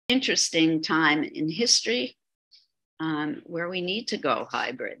interesting time in history where we need to go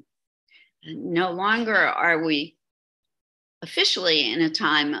hybrid. And no longer are we officially in a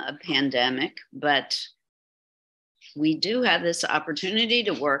time of pandemic, but we do have this opportunity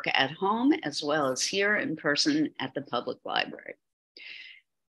to work at home as well as here in person at the public library.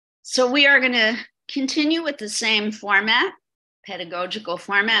 So we are going to continue with the same format, pedagogical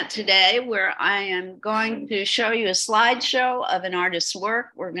format today, where I am going to show you a slideshow of an artist's work.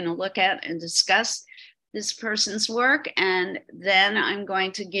 We're going to look at and discuss this person's work, and then I'm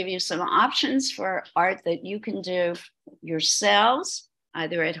going to give you some options for art that you can do yourselves,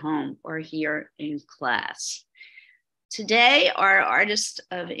 either at home or here in class. Today, our artist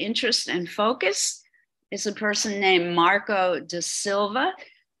of interest and focus is a person named Marco da Silva.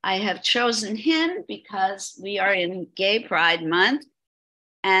 I have chosen him because we are in Gay Pride Month,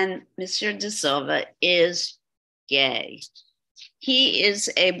 and Mr. da Silva is gay. He is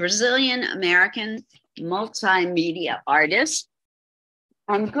a Brazilian-American multimedia artist.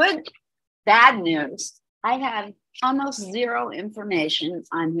 And good, bad news, I have almost zero information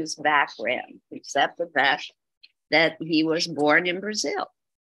on his background, except the fact that he was born in Brazil.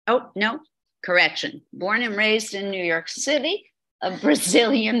 Oh, no, correction. Born and raised in New York City, of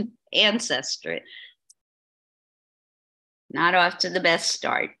Brazilian ancestry. Not off to the best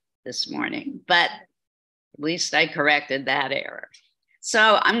start this morning, but at least I corrected that error.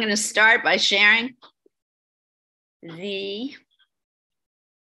 So I'm going to start by sharing the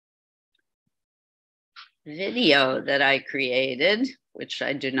video that I created, which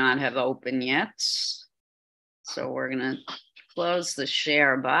I do not have open yet. So we're going to close the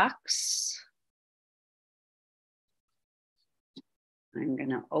share box. I'm going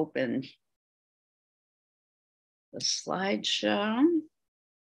to open the slideshow.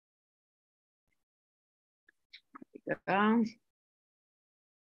 There we go.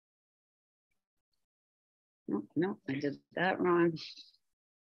 No, I did that wrong.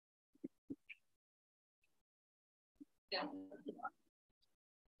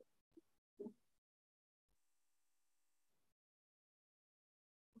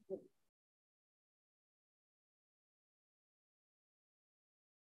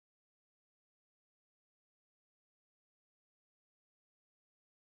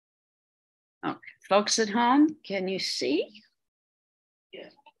 Okay, folks at home, can you see?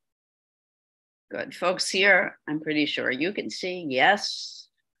 Yes. Good. Folks here, I'm pretty sure you can see. Yes.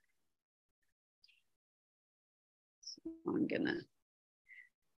 So I'm gonna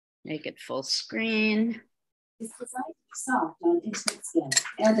make it full screen. It's designed to be soft on intimate skin,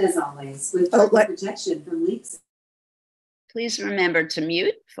 and as always, with protection from leaks. Please remember to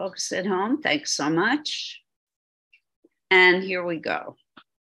mute, folks at home. Thanks so much. And here we go.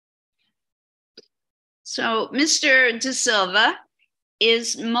 So Mr. da Silva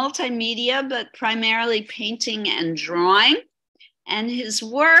is multimedia, but primarily painting and drawing. And his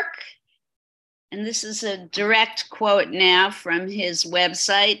work, and this is a direct quote now from his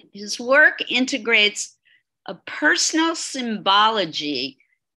website, his work integrates a personal symbology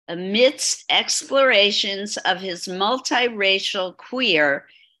amidst explorations of his multiracial, queer,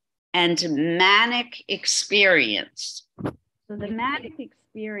 and manic experience. So the manic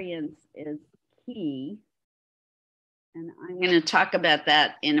experience is key, and I'm going to talk about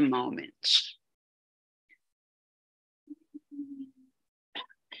that in a moment.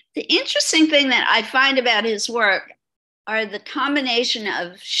 The interesting thing that I find about his work are the combination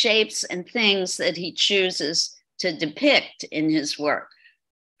of shapes and things that he chooses to depict in his work.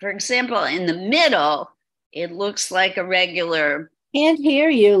 For example, in the middle, it looks like a regular. Can't hear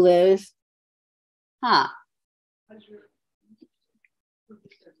you, Liz. Huh.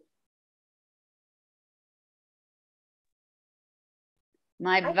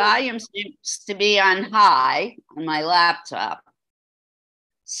 My volume seems to be on high on my laptop.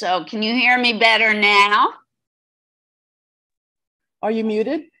 So can you hear me better now? Are you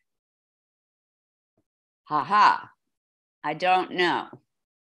muted? Haha. I don't know.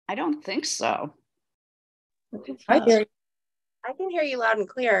 I don't think so. I can hear you loud and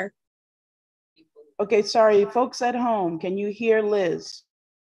clear. Okay, sorry, folks at home, can you hear Liz?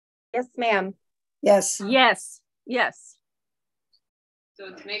 Yes, ma'am. Yes. Yes, yes. So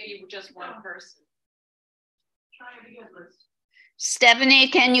it's maybe just one person. Try it again, Liz. Stephanie,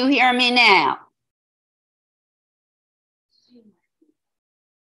 can you hear me now?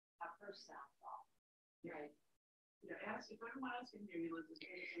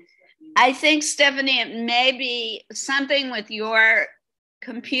 I think, Stephanie, it may be something with your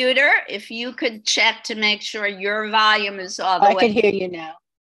computer. If you could check to make sure your volume is all the way. I can hear you now.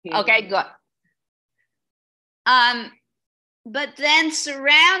 Okay, good. But then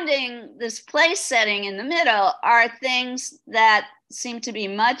surrounding this place setting in the middle are things that seem to be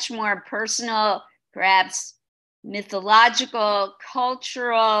much more personal, perhaps mythological,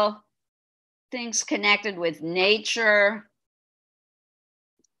 cultural, things connected with nature,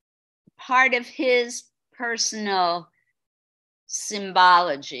 part of his personal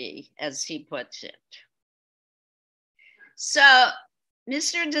symbology, as he puts it. So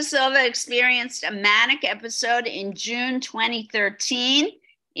Mr. De Silva experienced a manic episode in June 2013,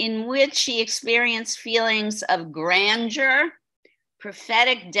 in which he experienced feelings of grandeur,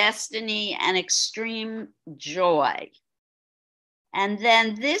 prophetic destiny, and extreme joy. And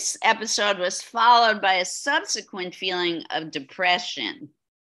then this episode was followed by a subsequent feeling of depression.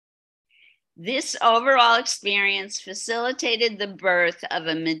 This overall experience facilitated the birth of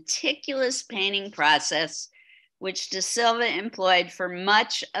a meticulous painting process, which De Silva employed for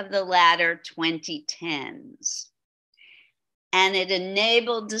much of the latter 2010s. And it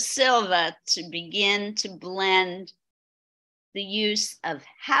enabled De Silva to begin to blend the use of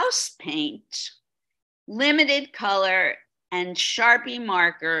house paint, limited color, and Sharpie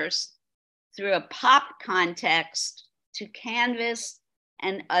markers through a pop context to canvas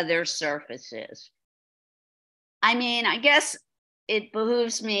and other surfaces. I mean, I guess it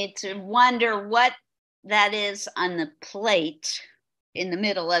behooves me to wonder what that is on the plate in the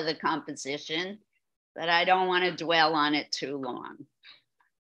middle of the composition, but I don't want to dwell on it too long.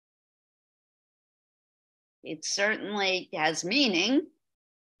 It certainly has meaning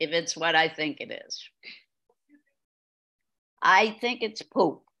if it's what I think it is. I think it's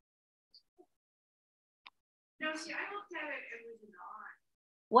poop. No, see, I looked at it and it was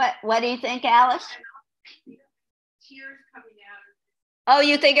not. What do you think, Alice? Tears coming out. Oh,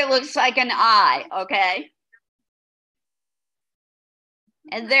 you think it looks like an eye, okay.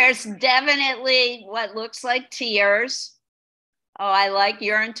 And there's definitely what looks like tears. Oh, I like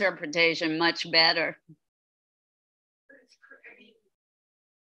your interpretation much better.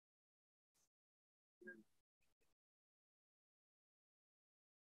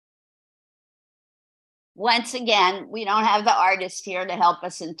 Once again, we don't have the artist here to help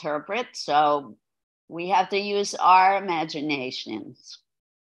us interpret, so we have to use our imaginations.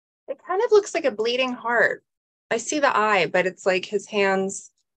 It kind of looks like a bleeding heart. I see the eye, but it's like his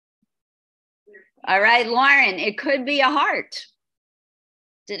hands. All right, Lauren, it could be a heart.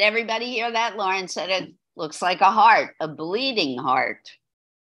 Did everybody hear that? Lauren said it looks like a heart, a bleeding heart.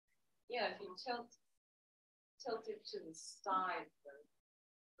 Yeah, if you tilt it to the side.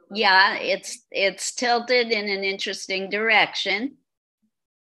 Yeah, it's tilted in an interesting direction.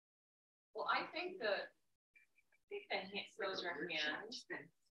 Well, I think those are hands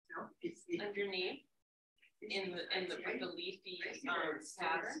underneath in the leafy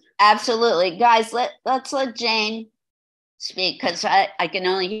pattern. Absolutely, guys. Let's let Jane speak because I can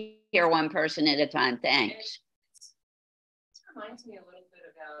only hear one person at a time. Thanks. It reminds me a little bit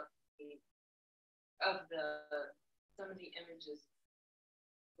about some of the images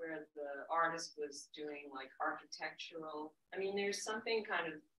where the artist was doing like architectural. I mean, there's something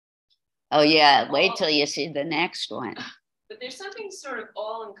kind of. Oh yeah, wait till you see the next one. But there's something sort of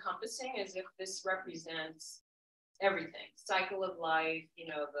all-encompassing, as if this represents everything. Cycle of life, you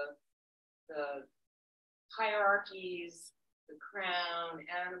know, the hierarchies, the crown,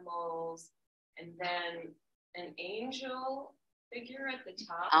 animals, and then an angel figure at the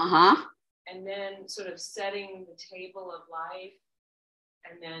top. Uh-huh. And then sort of setting the table of life,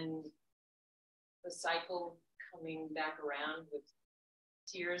 and then the cycle coming back around with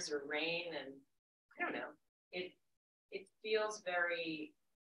tears or rain, and I don't know. It feels very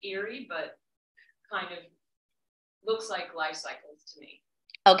eerie, but kind of looks like life cycles to me.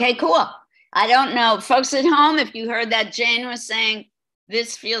 Okay, cool. I don't know, folks at home, if you heard that Jane was saying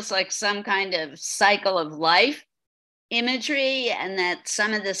this feels like some kind of cycle of life imagery, and that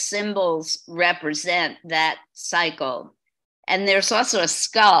some of the symbols represent that cycle. And there's also a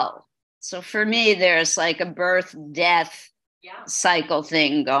skull. So for me, there's like a birth, death cycle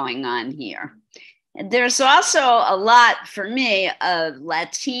thing going on here. And there's also a lot for me of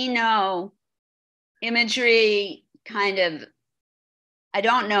Latino imagery, kind of. I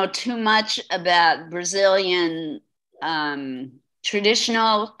don't know too much about Brazilian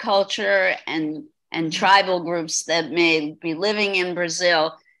traditional culture and tribal groups that may be living in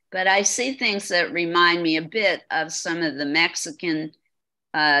Brazil, but I see things that remind me a bit of some of the Mexican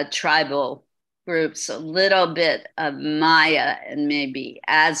tribal groups, a little bit of Maya and maybe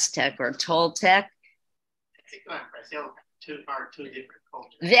Aztec or Toltec. Brazil are two different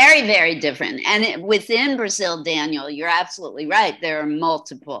cultures. Very, very different. And within Brazil, Daniel, you're absolutely right. There are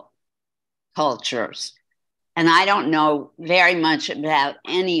multiple cultures. And I don't know very much about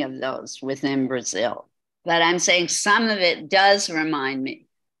any of those within Brazil, but I'm saying some of it does remind me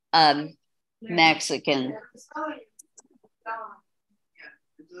of Mexican.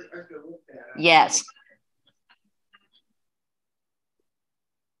 Yes.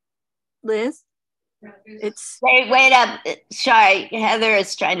 Liz? It's Wait up. Sorry, Heather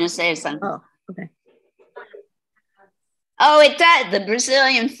is trying to say something. oh, okay. Oh, it does. The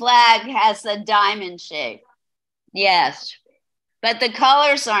Brazilian flag has a diamond shape. Yes. But the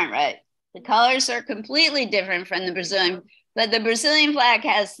colors aren't right. The colors are completely different from the Brazilian. But the Brazilian flag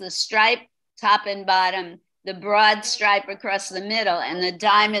has the stripe top and bottom, the broad stripe across the middle, and the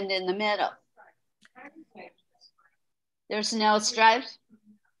diamond in the middle. There's no stripes?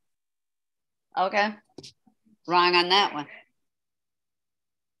 Okay. Wrong on that one.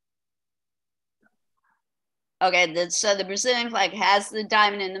 Okay, so the Brazilian flag has the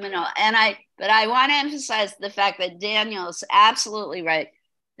diamond in the middle. But I want to emphasize the fact that Daniel is absolutely right,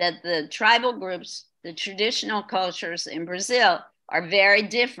 that the tribal groups, the traditional cultures in Brazil are very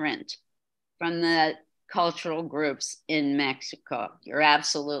different from the cultural groups in Mexico. You're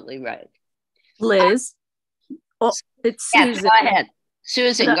absolutely right. Liz? Oh, it's Yeah, Susan. go ahead.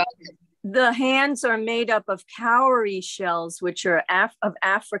 Susan, go ahead. The hands are made up of cowrie shells, which are of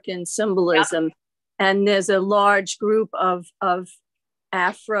African symbolism. Yep. And there's a large group of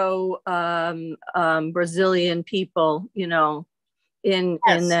Afro Brazilian people, you know, in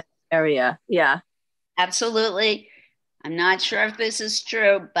that area. Yeah. Absolutely. I'm not sure if this is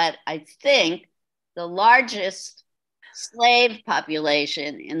true, but I think the largest slave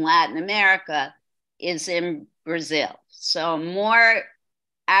population in Latin America is in Brazil. So more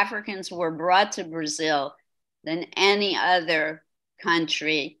Africans were brought to Brazil than any other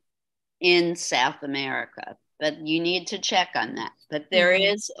country in South America. But you need to check on that. But there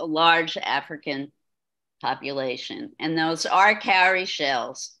is a large African population, and those are cowrie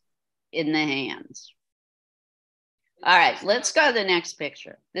shells in the hands. All right, let's go to the next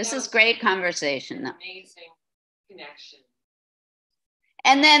picture. This is great conversation, though. Amazing connection.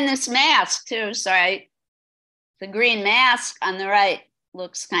 And then this mask, too. Sorry. The green mask on the right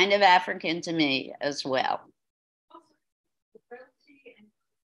looks kind of African to me as well.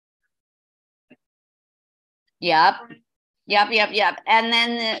 Yep. And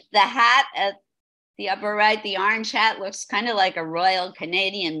then the hat at the upper right, the orange hat, looks kind of like a Royal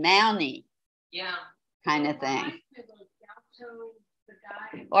Canadian Mountie. Yeah. Kind of thing.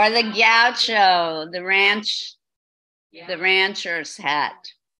 Or the gaucho, the rancher's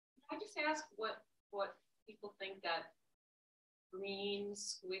hat. Can I just ask what people think that green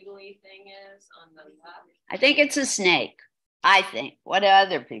squiggly thing is on the left? I think it's a snake. I think. What do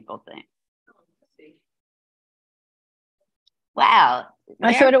other people think? Wow.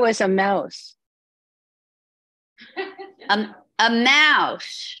 I thought it was a mouse. A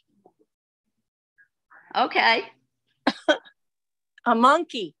mouse. Okay. A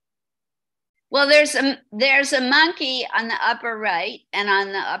monkey. Well, there's a monkey on the upper right, and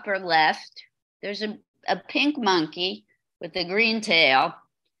on the upper left, there's a pink monkey with a green tail,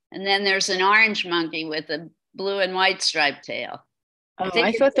 and then there's an orange monkey with a blue and white striped tail.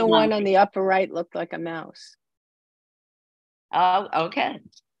 I thought the one on the upper right looked like a mouse. Oh, okay.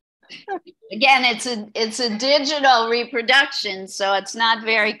 Again, it's a digital reproduction, so it's not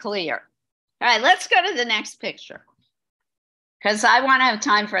very clear. All right, let's go to the next picture, because I want to have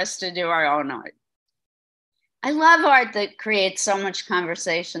time for us to do our own art. I love art that creates so much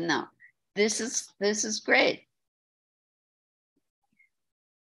conversation, though. This is great.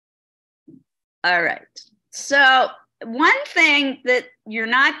 All right. So one thing that you're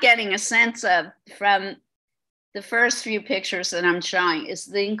not getting a sense of from the first few pictures that I'm showing is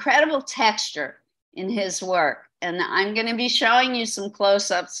the incredible texture in his work. And I'm going to be showing you some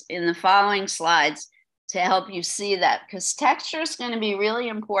close-ups in the following slides to help you see that, because texture is going to be really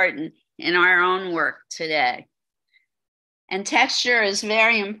important in our own work today. And texture is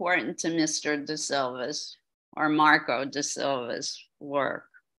very important to Mr. Da Silva's, or Marco Da Silva's, work.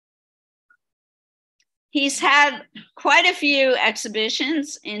 He's had quite a few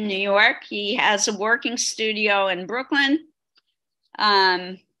exhibitions in New York. He has a working studio in Brooklyn.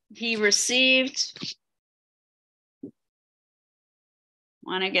 He received,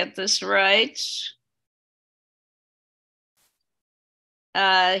 want to get this right.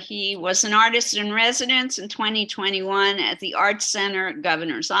 He was an artist in residence in 2021 at the Arts Center at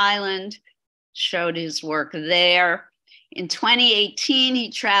Governor's Island, showed his work there. In 2018, he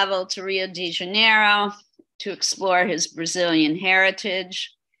traveled to Rio de Janeiro to explore his Brazilian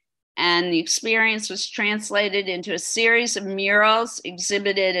heritage. And the experience was translated into a series of murals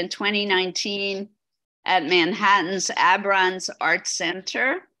exhibited in 2019 at Manhattan's Abrons Art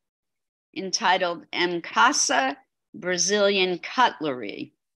Center entitled M Casa Brazilian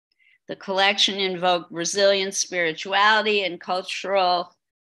Cutlery. The collection invoked Brazilian spirituality and cultural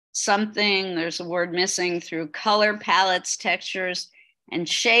something, there's a word missing, through color palettes, textures, and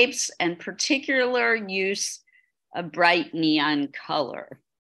shapes, and particular use of bright neon color.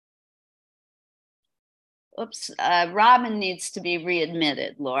 Oops, Robin needs to be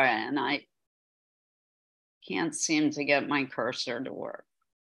readmitted, Laura, and I can't seem to get my cursor to work.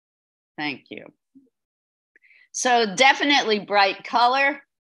 Thank you. So definitely bright color,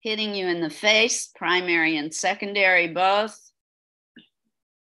 hitting you in the face, primary and secondary both.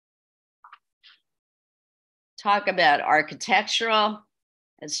 Talk about architectural,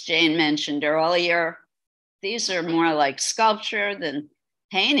 as Jane mentioned earlier. These are more like sculpture than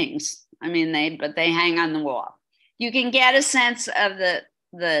paintings. I mean, but they hang on the wall. You can get a sense of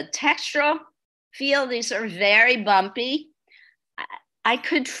the textural feel. These are very bumpy. I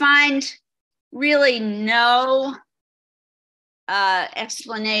could find really no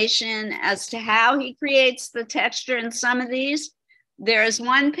explanation as to how he creates the texture in some of these. There is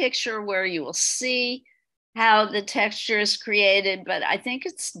one picture where you will see how the texture is created, but I think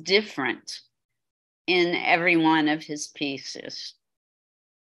it's different in every one of his pieces.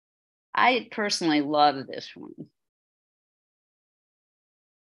 I personally love this one.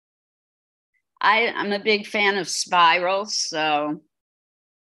 I'm a big fan of spirals, so.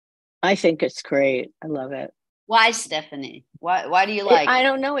 I think it's great. I love it. Why, Stephanie? Why do you like it? I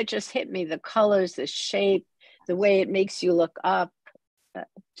don't know. It just hit me. The colors, the shape, the way it makes you look up.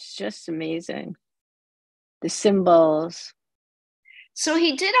 It's just amazing. The symbols. So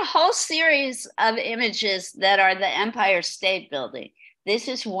he did a whole series of images that are the Empire State Building. This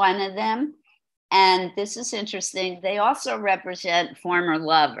is one of them. And this is interesting. They also represent former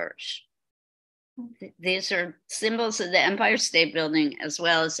lovers. These are symbols of the Empire State Building as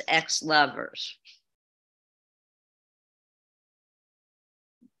well as ex-lovers.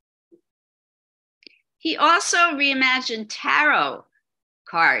 He also reimagined tarot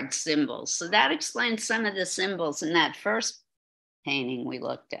card symbols. So that explains some of the symbols in that first painting we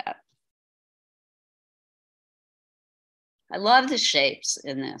looked at. I love the shapes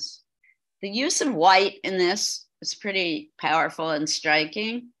in this. The use of white in this is pretty powerful and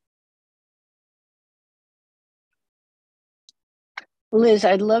striking. Liz,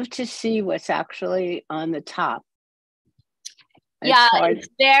 I'd love to see what's actually on the top. It's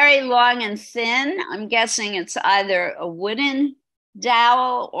very long and thin. I'm guessing it's either a wooden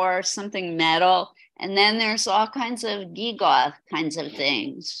dowel or something metal. And then there's all kinds of gewgaw kinds of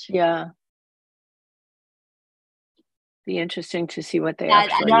things. Yeah. Be interesting to see what they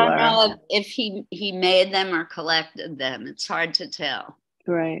actually I were. don't know if he made them or collected them. It's hard to tell.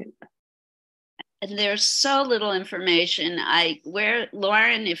 Right. And there's so little information.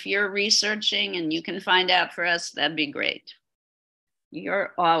 Lauren, if you're researching and you can find out for us, that'd be great.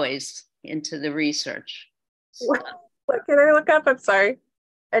 You're always into the research. What can I look up? I'm sorry.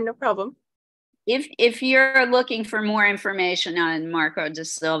 And no problem. If you're looking for more information on Marco da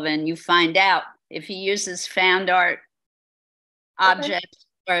Silva and you find out if he uses found art objects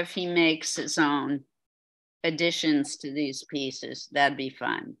or if he makes his own additions to these pieces, that'd be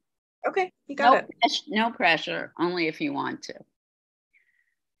fun. Okay, you got it. No pressure, only if you want to.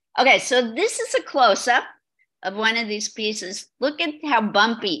 Okay, so this is a close-up of one of these pieces. Look at how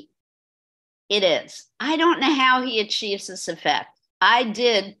bumpy it is. I don't know how he achieves this effect. I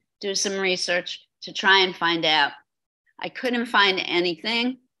did do some research to try and find out. I couldn't find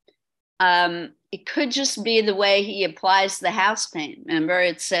anything. It could just be the way he applies the house paint. Remember,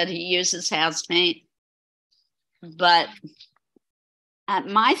 it said he uses house paint. But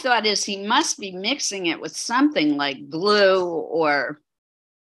my thought is he must be mixing it with something like glue or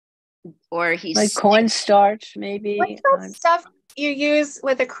he's like cornstarch, maybe. What's that stuff you use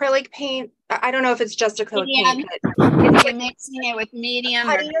with acrylic paint? I don't know if it's just acrylic paint. Could be mixing it with medium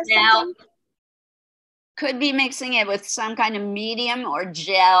or gel. Something? Could be mixing it with some kind of medium or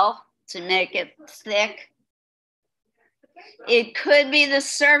gel to make it thick. It could be the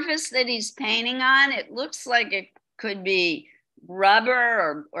surface that he's painting on. It looks like it could be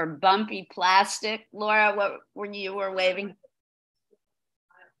rubber or bumpy plastic. Laura, what when you were waving?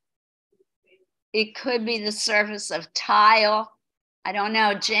 It could be the surface of tile. I don't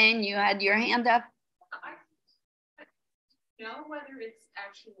know. Jane, you had your hand up. Do you know whether it's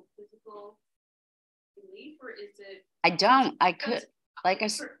actual physical relief or is it? I don't. I could, like I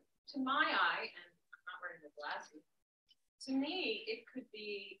said. To my eye, and I'm not wearing the glasses, to me, it could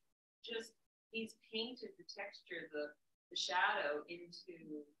be just he's painted the texture, the shadow into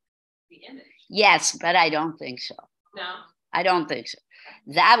the image. Yes, but I don't think so. No. I don't think so.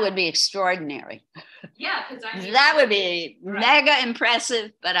 That would be extraordinary. Yeah, because I mean, That would be right. mega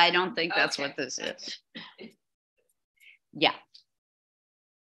impressive, but I don't think that's Okay. what this is. Yeah.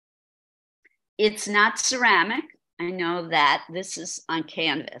 It's not ceramic. I know that. This is on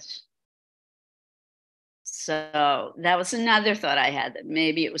canvas. So that was another thought I had, that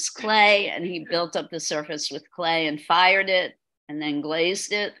maybe it was clay and he built up the surface with clay and fired it and then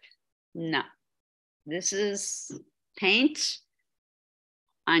glazed it. No, this is paint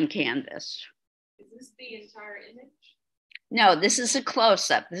on canvas. Is this the entire image? No, this is a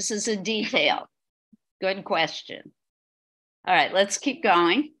close-up. This is a detail. Good question. All right, let's keep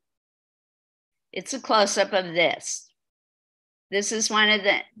going. It's a close-up of this. This is one of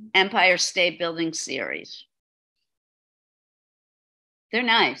the Empire State Building series. They're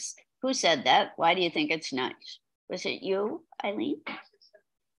nice. Who said that? Why do you think it's nice? Was it you, Eileen?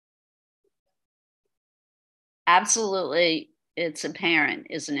 Absolutely, it's apparent,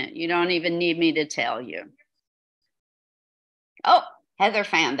 isn't it? You don't even need me to tell you. Oh, Heather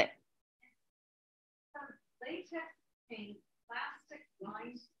found it. Latex paint, plastic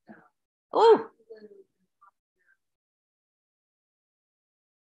limestone. Oh,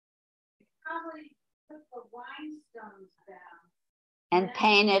 Probably put the rhinestones down. and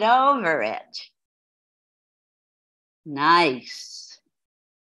paint it over it. Nice.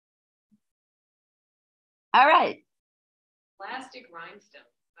 All right. Plastic rhinestone.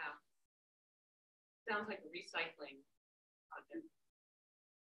 Wow. Sounds like a recycling project.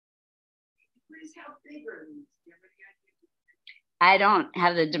 Please, how big are these? Do you have any idea? I don't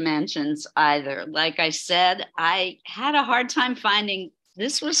have the dimensions either. Like I said, I had a hard time finding,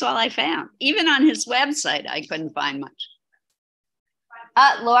 this was all I found. Even on his website, I couldn't find much.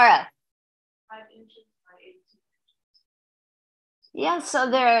 Laura. 5 inches by 18 inches. Yeah, so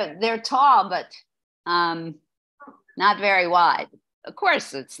they're tall, but not very wide. Of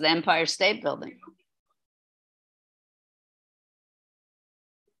course, it's the Empire State Building.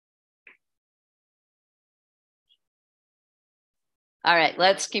 All right,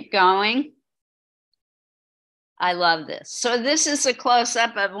 let's keep going. I love this. So this is a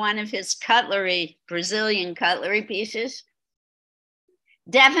close-up of one of his cutlery, Brazilian cutlery pieces.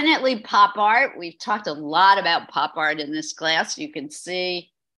 Definitely pop art. We've talked a lot about pop art in this class. You can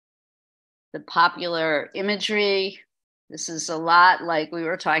see the popular imagery. This is a lot like we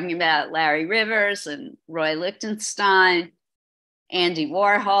were talking about Larry Rivers and Roy Lichtenstein, Andy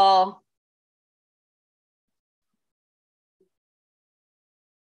Warhol.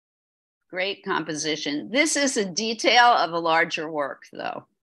 Great composition. This is a detail of a larger work, though.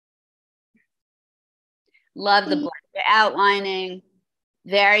 Love the black outlining,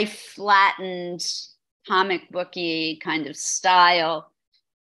 very flattened, comic booky kind of style.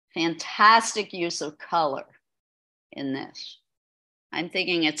 Fantastic use of color in this. I'm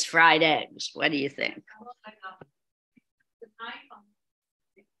thinking it's fried eggs. What do you think?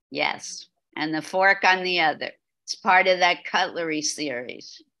 Yes, and the fork on the other. It's part of that cutlery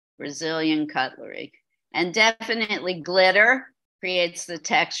series, Brazilian cutlery. And definitely glitter creates the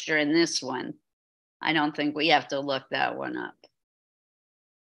texture in this one. I don't think we have to look that one up.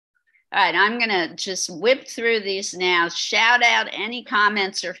 All right, I'm gonna just whip through these now. Shout out any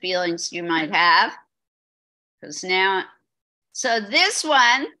comments or feelings you might have. Because now, so this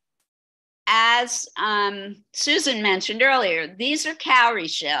one, as Susan mentioned earlier, these are cowrie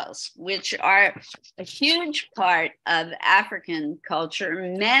shells, which are a huge part of African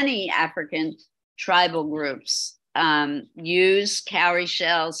culture. Many African tribal groups use cowrie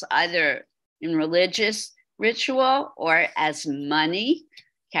shells either in religious ritual or as money.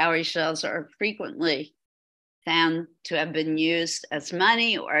 Cowrie shells are frequently found to have been used as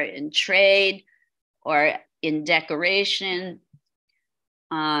money or in trade or in decoration.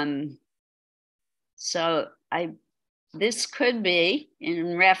 So this could be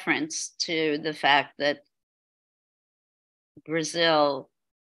in reference to the fact that Brazil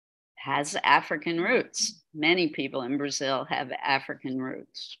has African roots. Many people in Brazil have African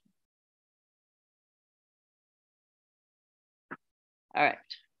roots. All right.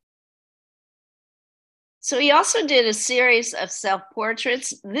 So he also did a series of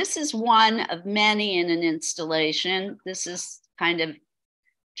self-portraits. This is one of many in an installation. This is kind of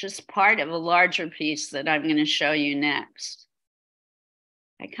just part of a larger piece that I'm going to show you next.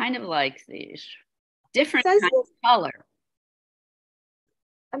 I kind of like these. Different kind of color.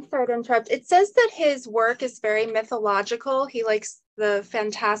 I'm sorry to interrupt. It says that his work is very mythological. He likes the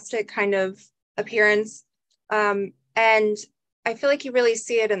fantastic kind of appearance. And I feel like you really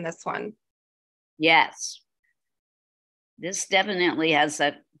see it in this one. Yes. This definitely has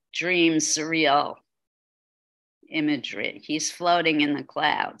that dream, surreal imagery. He's floating in the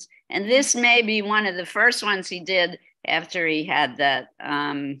clouds. And this may be one of the first ones he did after he had that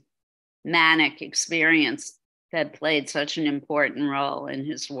manic experience that played such an important role in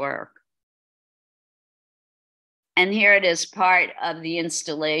his work. And here it is, part of the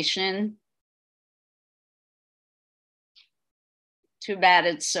installation. Too bad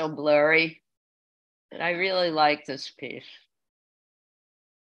it's so blurry, but I really like this piece.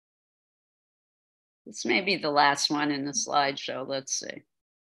 This may be the last one in the slideshow. Let's see.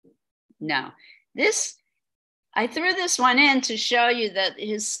 No, this, I threw this one in to show you that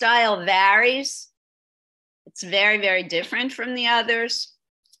his style varies. It's very, very different from the others.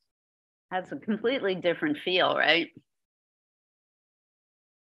 Has a completely different feel, right?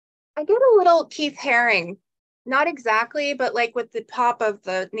 I get a little Keith Haring, not exactly, but like with the pop of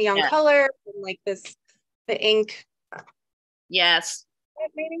the neon color and like this, the ink. Yes.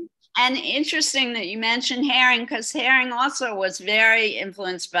 Maybe. And interesting that you mentioned Haring, because Haring also was very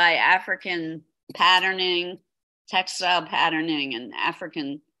influenced by African patterning, textile patterning, and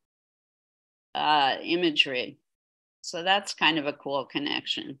African imagery. So that's kind of a cool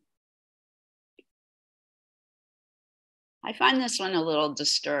connection. I find this one a lot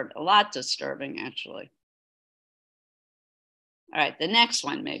disturbing, actually. All right, the next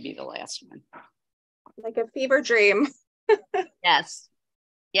one may be the last one. Like a fever dream. Yes.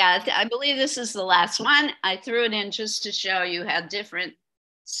 Yeah, I believe this is the last one. I threw it in just to show you how different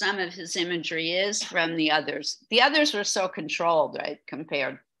some of his imagery is from the others. The others were so controlled, right,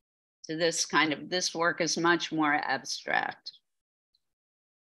 compared to this this work is much more abstract.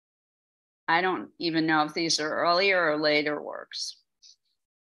 I don't even know if these are earlier or later works.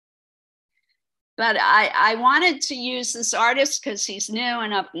 But I wanted to use this artist because he's new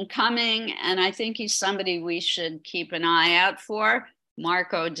and up and coming, and I think he's somebody we should keep an eye out for,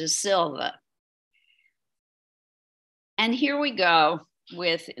 Marco da Silva. And here we go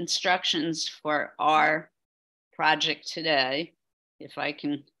with instructions for our project today. If I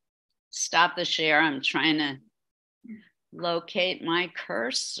can stop the share, I'm trying to locate my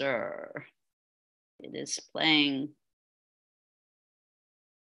cursor. It is playing.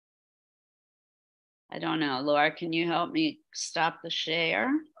 I don't know. Laura, can you help me stop the share?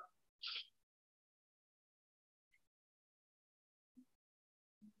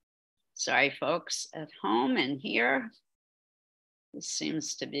 Sorry, folks at home and here. This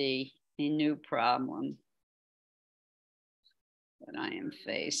seems to be a new problem that I am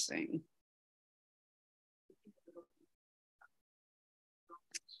facing.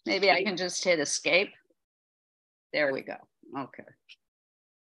 Maybe I can just hit escape. There we go. Okay.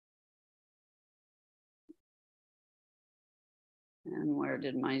 And where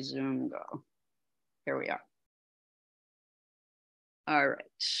did my Zoom go? Here we are. All right.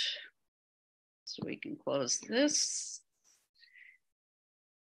 So we can close this.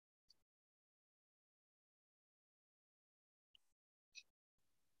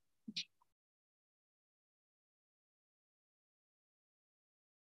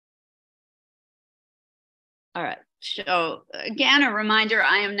 All right, so again, a reminder,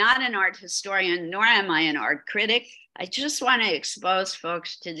 I am not an art historian, nor am I an art critic. I just want to expose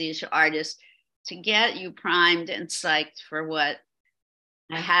folks to these artists to get you primed and psyched for what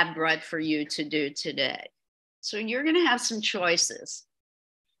I have brought for you to do today. So you're going to have some choices.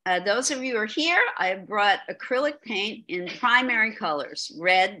 Those of you who are here, I have brought acrylic paint in primary colors,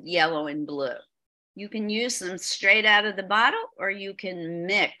 red, yellow, and blue. You can use them straight out of the bottle, or you can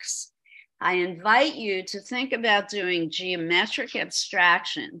mix. I invite you to think about doing geometric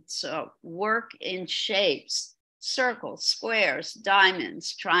abstraction. So work in shapes, circles, squares,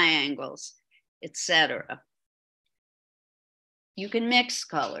 diamonds, triangles, etc. You can mix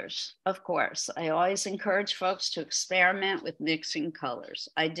colors, of course. I always encourage folks to experiment with mixing colors.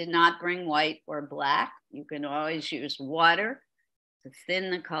 I did not bring white or black. You can always use water to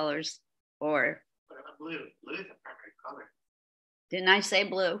thin the colors, or blue. Blue is a primary color. Didn't I say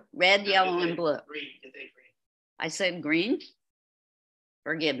blue? Red, yellow, and blue. Green. Green. I said green?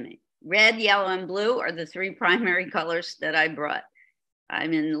 Forgive me. Red, yellow, and blue are the three primary colors that I brought.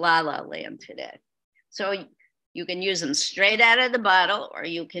 I'm in La La Land today. So you can use them straight out of the bottle, or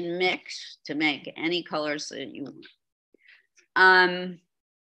you can mix to make any colors that you want.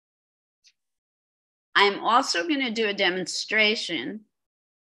 I'm also going to do a demonstration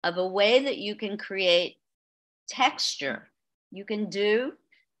of a way that you can create texture. You can do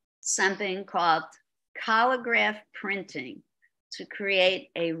something called collagraph printing to create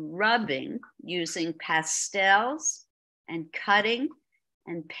a rubbing using pastels and cutting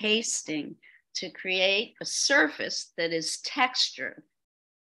and pasting to create a surface that is textured.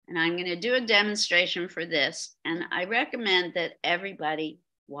 And I'm going to do a demonstration for this. And I recommend that everybody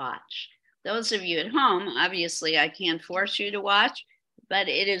watch. Those of you at home, obviously I can't force you to watch, but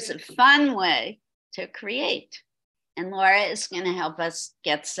it is a fun way to create. And Laura is going to help us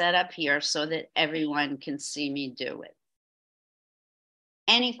get set up here so that everyone can see me do it.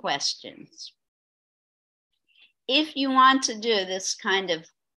 Any questions? If you want to do this kind of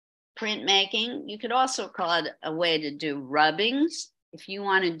printmaking, you could also call it a way to do rubbings. If you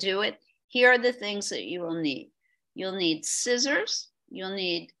want to do it, here are the things that you will need. You'll need scissors, you'll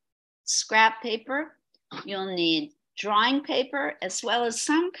need scrap paper, you'll need drawing paper, as well as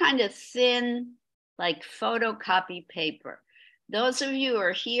some kind of thin, like photocopy paper. Those of you who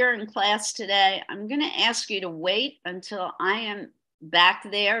are here in class today, I'm going to ask you to wait until I am back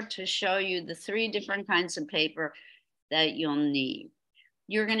there to show you the 3 different kinds of paper that you'll need.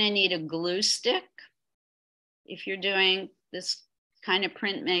 You're going to need a glue stick if you're doing this kind of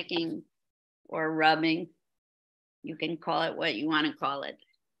printmaking or rubbing. You can call it what you want to call it.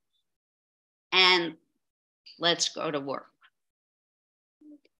 And let's go to work.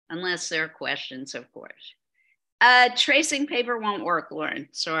 Unless there are questions, of course. Tracing paper won't work, Lauren.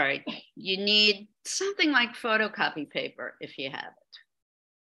 Sorry. You need something like photocopy paper if you have it.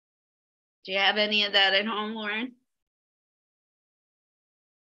 Do you have any of that at home, Lauren?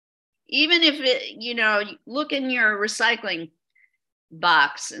 Even if it, you know, look in your recycling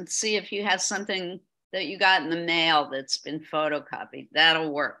box and see if you have something that you got in the mail that's been photocopied.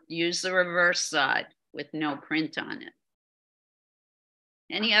 That'll work. Use the reverse side with no print on it.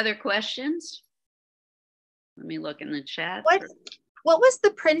 Any other questions? Let me look in the chat. What was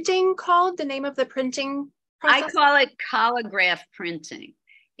the printing called? The name of the printing process? I call it collograph printing.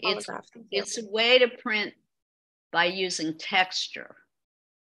 It's a way to print by using texture.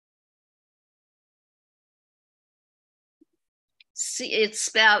 See, it's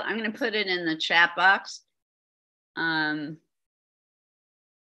spelled, I'm going to put it in the chat box.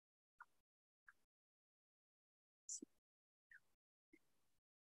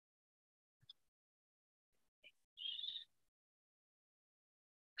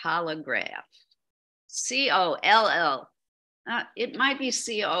 Collograph, C-O-L-L. It might be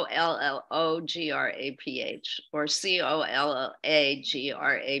C-O-L-L-O-G-R-A-P-H or C-O-L-L-A-G-R-A-P-H.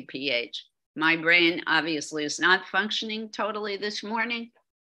 My brain obviously is not functioning totally this morning,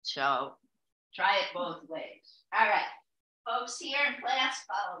 so try it both ways. All right, folks here in class,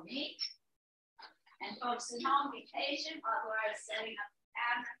 follow me. And folks at home, be patient while we're setting up the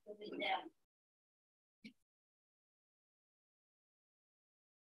camera for the demo.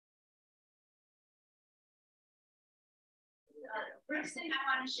 First thing I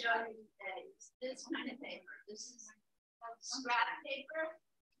want to show you today is this kind of paper. This is scrap paper,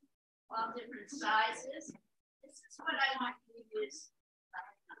 all different sizes. This is what I want you to use.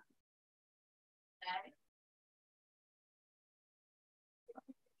 Okay.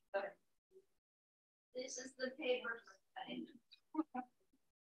 This is the paper for cutting.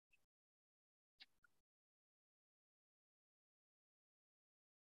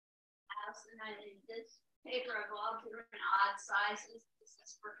 And I need this paper of all different odd sizes. This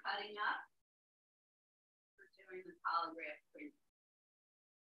is for cutting up. For doing the collograph print.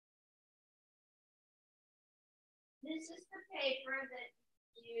 This is the paper that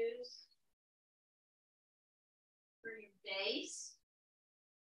you use for your base.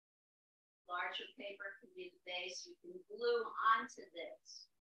 Larger paper can be the base. You can glue onto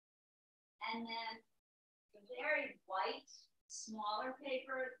this. And then the very white, smaller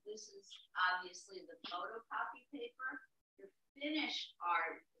paper, this is obviously the photocopy paper. Your finished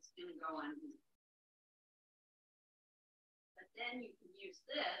art is going to go underneath. But then you can use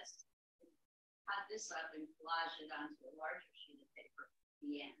this, and cut this up and collage it onto a larger sheet of paper at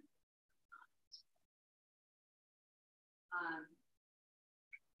the end. And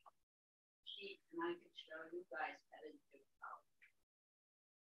I can show you guys how to do it.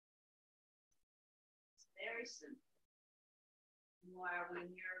 It's very simple. More when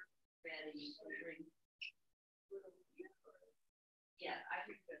you're ready, you can bring. Yeah, I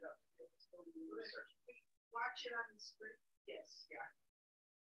can put up. Watch it on the screen. Yes, yeah.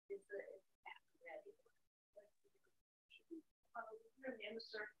 It's ready. We're going to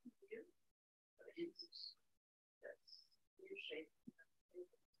start with you. It's your shape.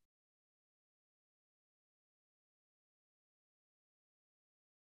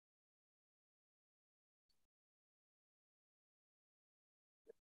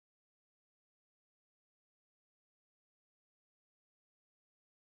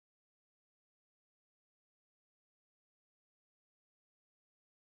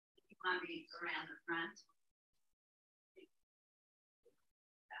 Want me around the front?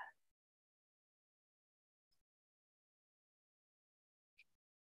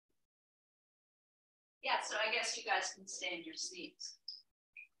 Yeah, so I guess you guys can stay in your seats.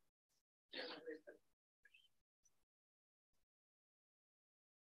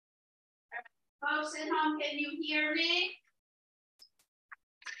 Folks at home, can you hear me?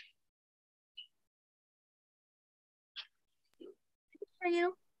 For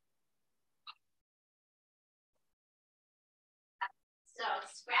you. So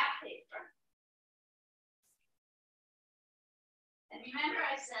scrap paper. And remember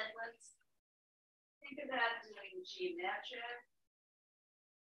I said, let's think about doing geometric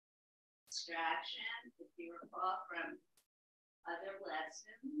abstraction, if you recall from other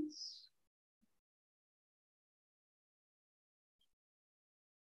lessons.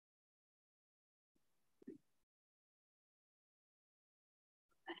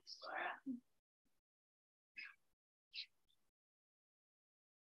 Thanks, Laura.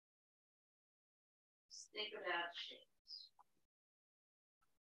 Think about shapes.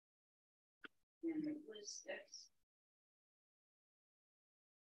 And the blue sticks.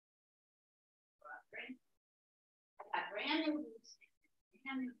 I got brand new blue sticks,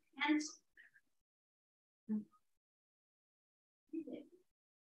 brand new pencil.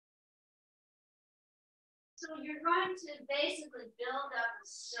 So you're going to basically build up a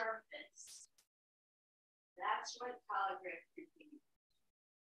surface. That's what calligraphy is.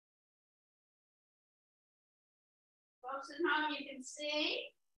 Folks at home, you can see.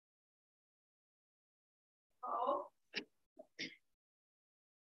 Oh.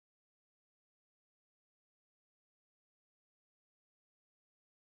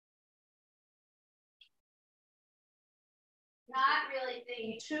 Not really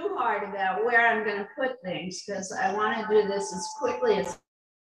thinking too hard about where I'm going to put things because I want to do this as quickly as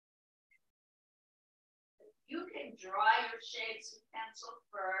you can draw your shapes with pencil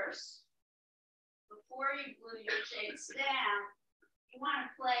first. Before you glue your shapes down, you want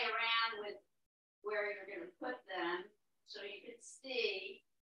to play around with where you're going to put them so you can see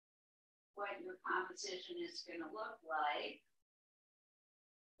what your composition is going to look like.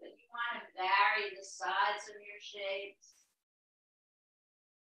 But you want to vary the size of your shapes,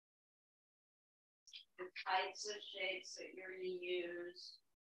 the types of shapes that you're going to use.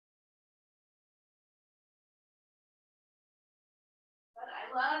 But I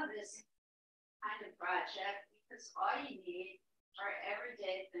love this kind of project because all you need are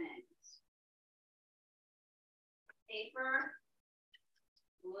everyday things. Paper,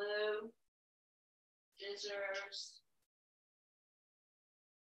 glue, scissors,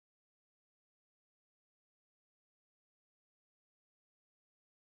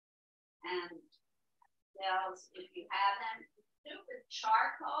 and nails if you have them. You can do it with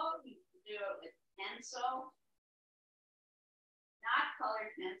charcoal, you can do it with pencil. Not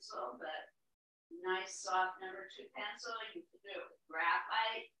colored pencil, but nice soft number 2 pencil. You can do it with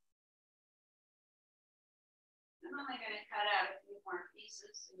graphite. I'm only going to cut out a few more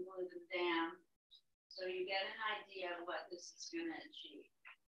pieces and glue them down so you get an idea of what this is going to achieve.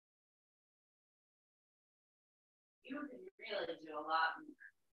 You can really do a lot more.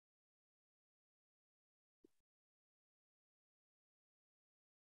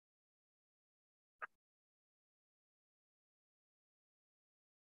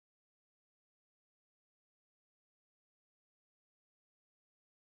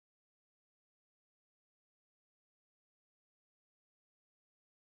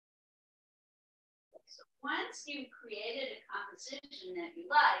 So once you've created a composition that you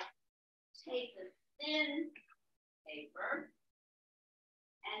like, take the thin paper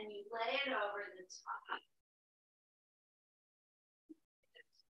and you lay it over the top.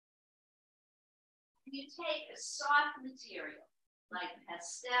 You take a soft material like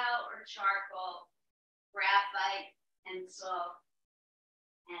pastel or charcoal, graphite, pencil,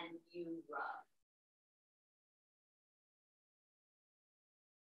 and you rub.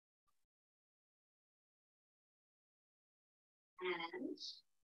 And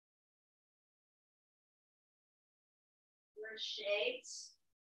your shapes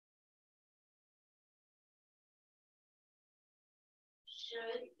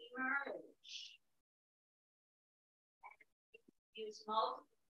should emerge. Use multiple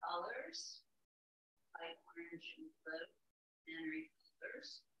colors like orange and blue and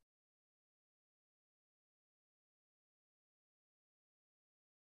colors.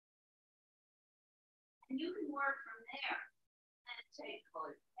 And you can work from there. And take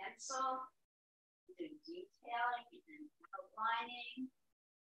colored pencil, do detailing and outlining.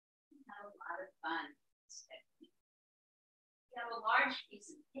 You have a lot of fun with this technique. You have a large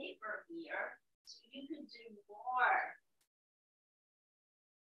piece of paper here, so you can do more.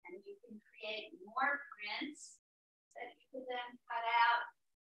 And you can create more prints that you could then cut out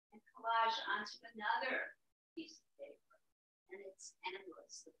and collage. collage onto another piece of paper. And it's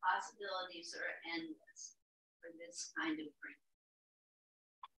endless. The possibilities are endless for this kind of print.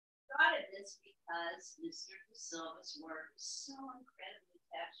 I thought of this because Mr. De Silva's work is so incredibly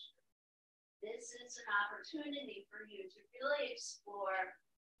textured. This is an opportunity for you to really explore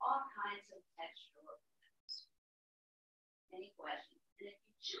all kinds of textural effects. Any questions? And if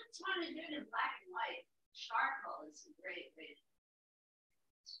you just want to do it in black and white, charcoal is a great way to do it.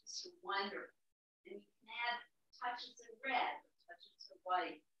 It's just wonderful. And you can add touches of red, touches of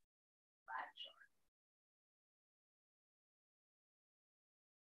white, black charcoal.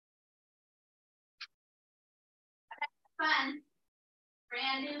 Fun.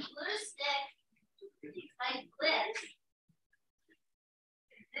 Brand new glue stick. It's like bliss.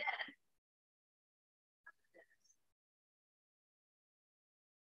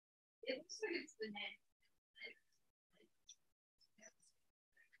 It looks like it's the name.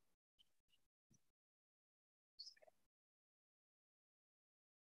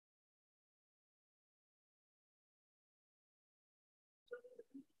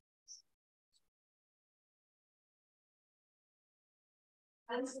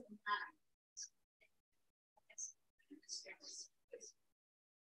 One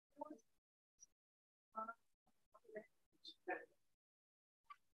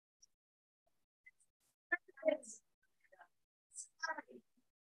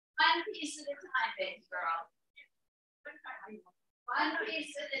piece at a time, baby girl. One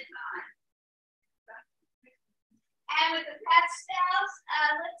piece at a time. And with the pastels,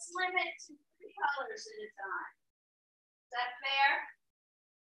 let's limit to 3 colors at a time. Is that fair?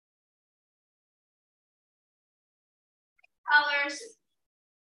 Colors.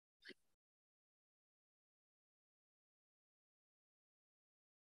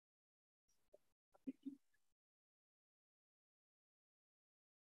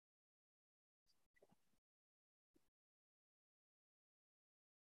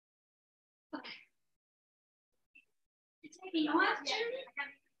 Taking off,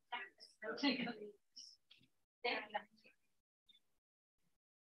 okay,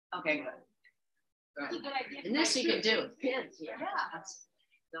 good. And this you could do with kids. Yeah.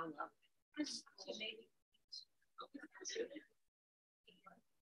 They'll love it. Because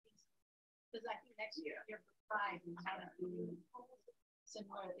I think next year you're five and kind of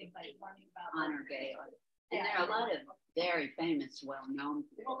similar things like learning about honor day. And there are a lot of very famous, well-known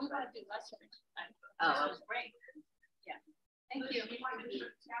people. Well, we want to do lessons. Oh, that was great. Yeah. Thank you.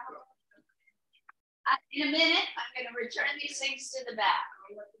 In a minute, I'm going to return these things to the back.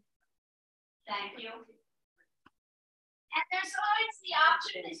 Thank you. And there's always the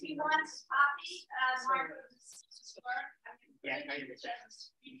option if you want to copy Marco's work. Yeah, and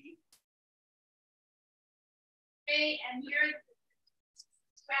here's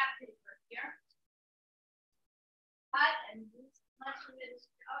scrap paper here. And much of it is,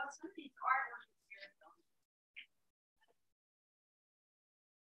 some of these artwork is here.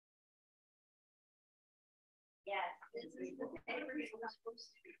 Yes, this is the paper we're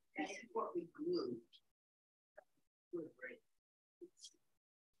supposed to do. This is what we glue. Great.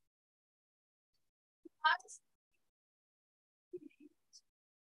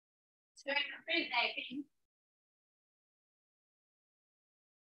 During printmaking.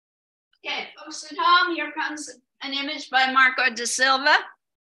 Okay, folks at home, here comes an image by Marco de Silva.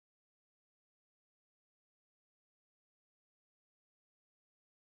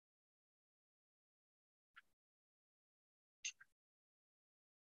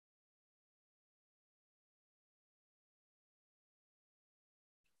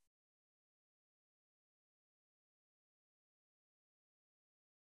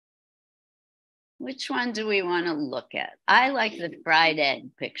 Which one do we want to look at? I like the fried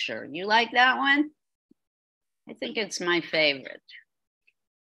egg picture. You like that one? I think it's my favorite.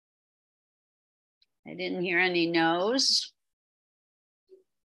 I didn't hear any no's.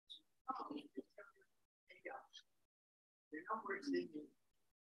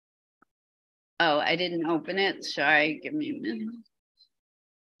 Oh, I didn't open it. Sorry, give me a minute.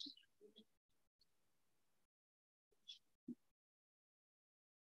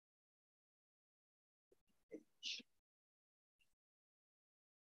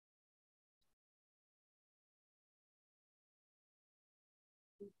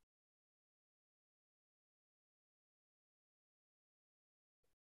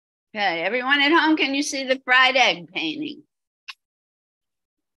 Okay, everyone at home, can you see the fried egg painting?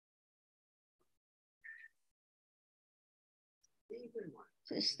 Is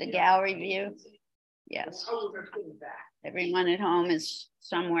this the gallery view? Yes. Everyone at home is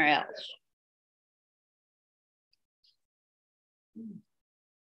somewhere else.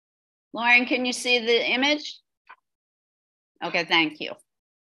 Lauren, can you see the image? Okay, thank you.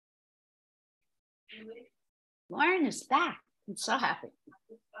 Lauren is back. I'm so happy.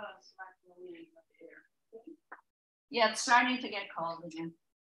 Yeah, it's starting to get cold again.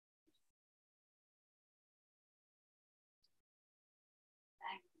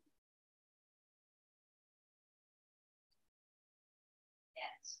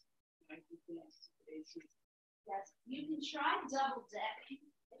 Yes, you can try double decking.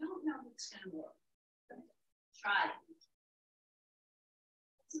 I don't know if it's going to work. Try it.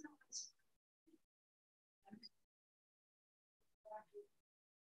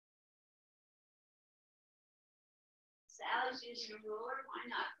 Sally's using a ruler. Why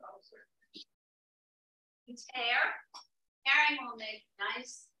not closer? It's hair. Herring will make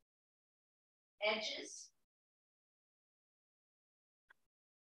nice edges.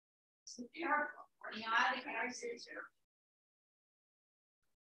 So careful. You know, I think hair scissors.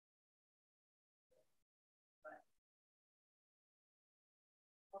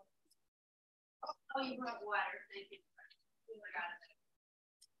 Oh, you brought water. Thank you. Oh my God.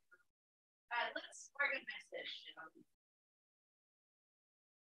 All right, let's organize this.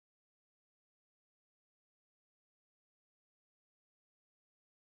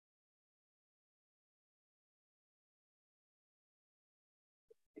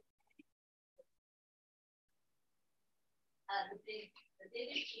 The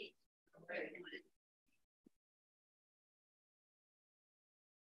big sheet.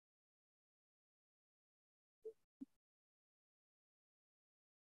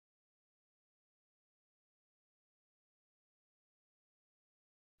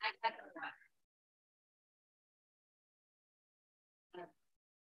 I got the water.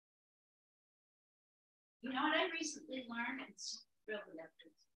 You know what I recently learned? It's really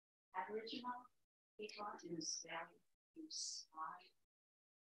Aboriginal people in Australia use slide.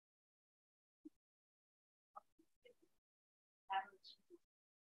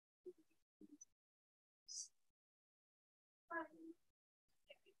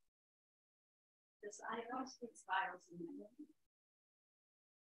 Because I don't speak styles in my living.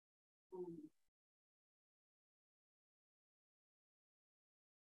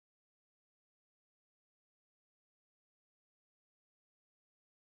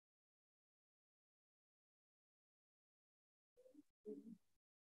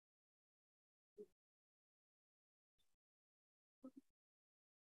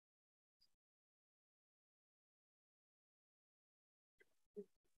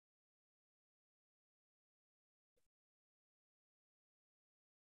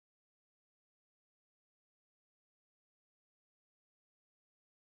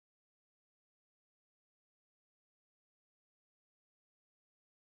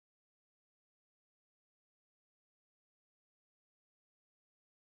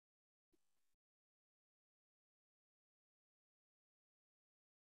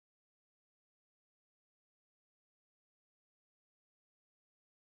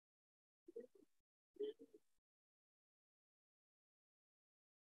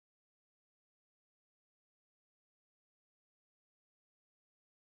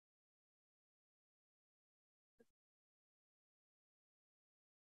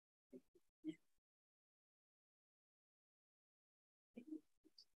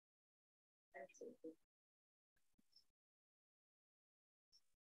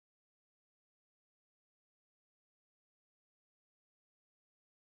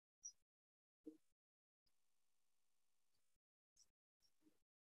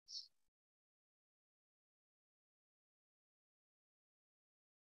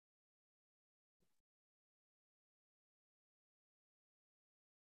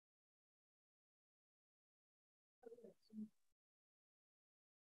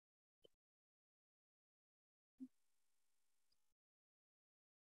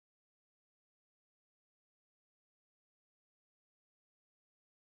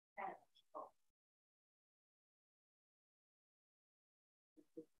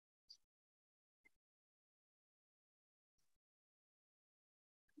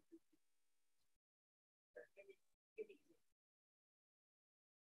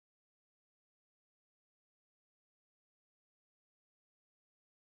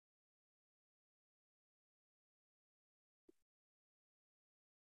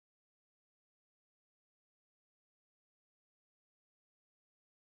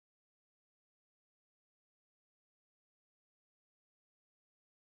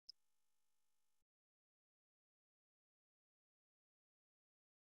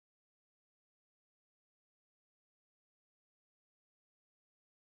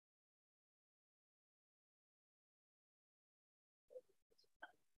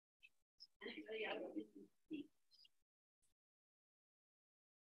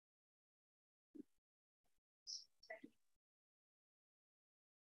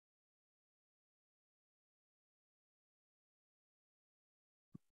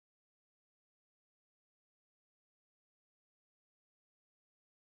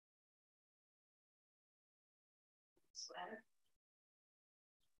 sweater.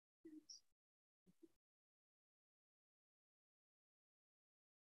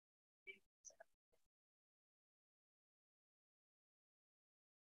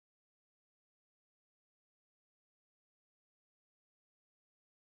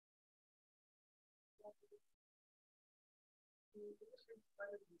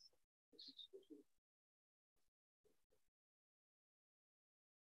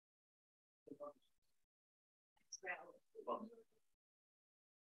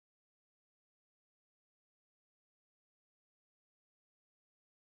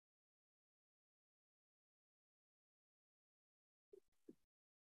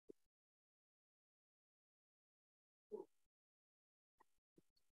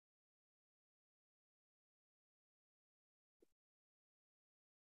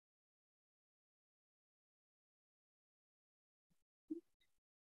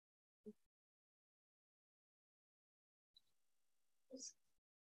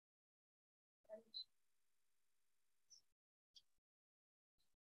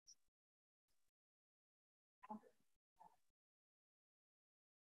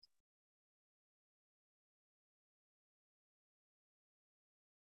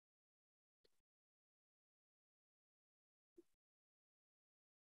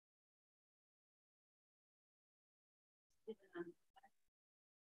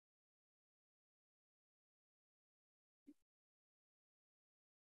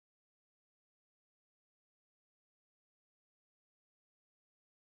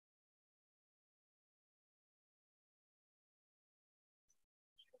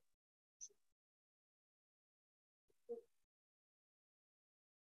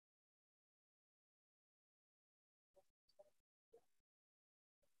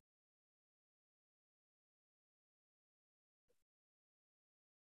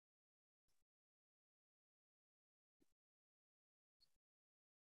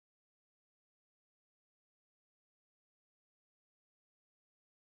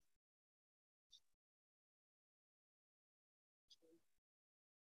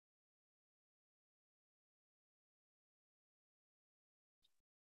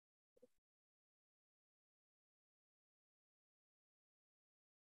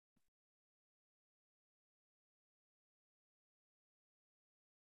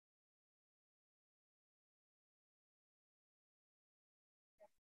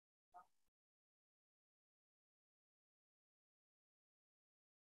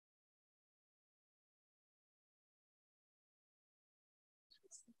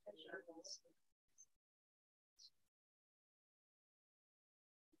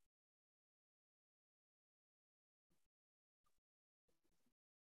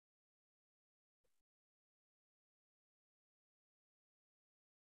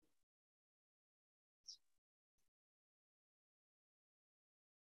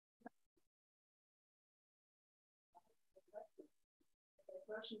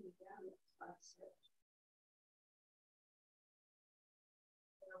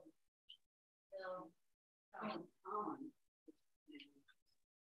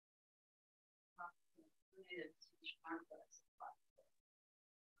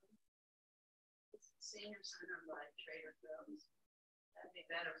 Senior center by Trader Joe's. That'd be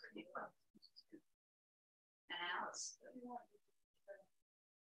better for you. And Alice.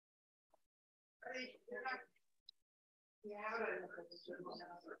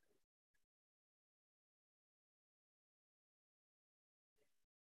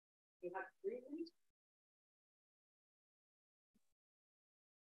 You have 3 weeks?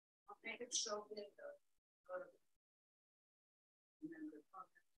 I'll make it so big though.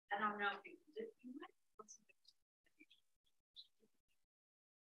 I don't know if you might.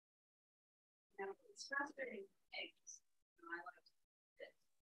 Now, it's frustrating eggs. I like it.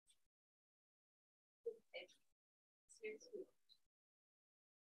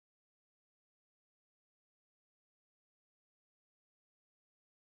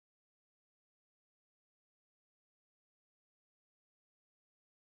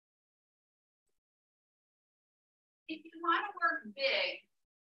 If you want to work big,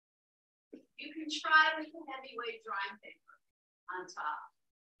 you can try with the heavyweight drawing paper on top.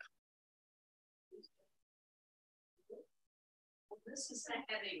 Well, this is the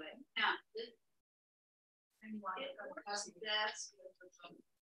heavyweight. Now, this, that's good for some.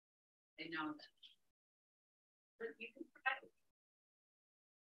 They know that. But you can try it.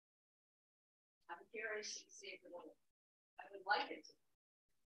 I'm curious to see if it'll, I would like it to.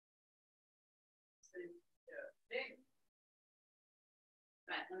 So, big.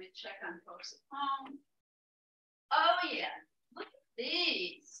 Right, let me check on folks at home. Oh yeah, look at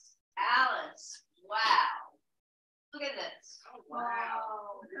these. Alice, wow. Look at this. Oh,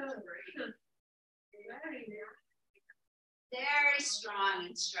 wow. Very strong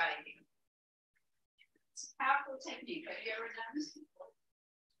and striking. It's a powerful technique. Have you ever done this before?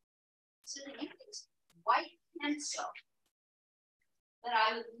 So you use white pencil, but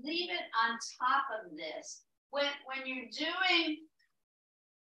I would leave it on top of this. When you're doing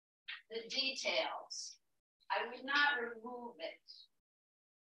the details, I would not remove it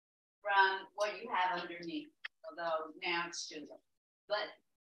from what you have underneath, although now it's too late. But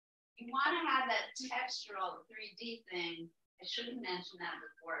you want to have that textural 3D thing. I should have mentioned that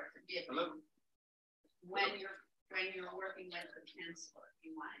before. Forgive me. When you're working with the pencil, if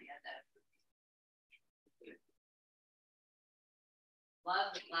you want to add that.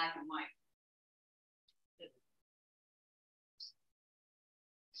 Love the black and white.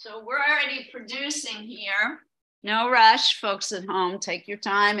 So we're already producing here. No rush, folks at home. Take your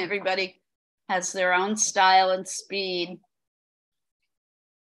time. Everybody has their own style and speed.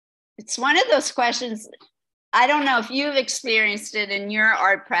 It's one of those questions. I don't know if you've experienced it in your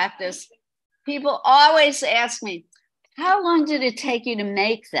art practice. People always ask me, how long did it take you to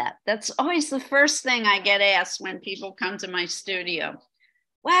make that? That's always the first thing I get asked when people come to my studio.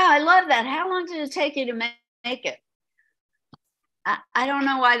 Wow, I love that. How long did it take you to make it? I don't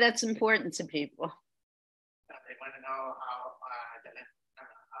know why that's important to people. They want to know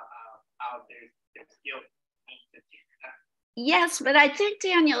how their skill. Yes, but I think,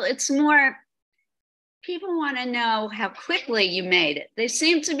 Daniel, it's more, people want to know how quickly you made it. They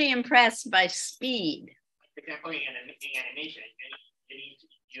seem to be impressed by speed. For example, in animation, in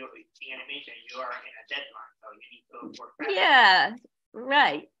animation, you are in a deadline, so you need to work fast. Yeah,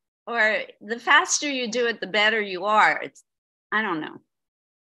 right. Or the faster you do it, the better you are. I don't know.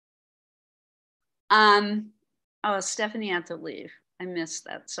 Oh, Stephanie had to leave. I missed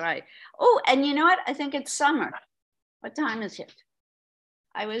that. Sorry. Oh, and you know what? I think it's summer. What time is it?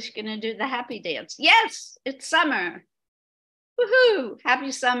 I was going to do the happy dance. Yes, it's summer. Woohoo!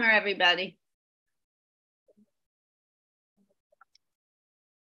 Happy summer, everybody.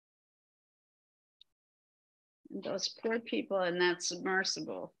 And those poor people in that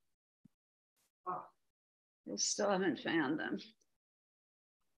submersible. Oh, we still haven't found them.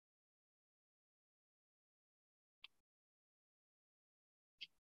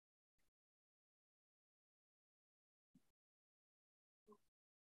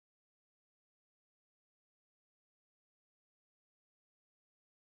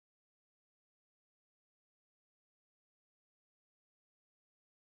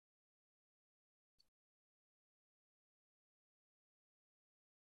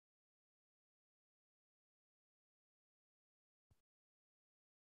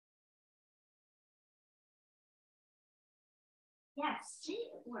 Yes, see,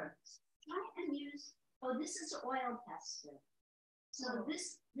 it works. Try and use, oh, this is oil pastel. So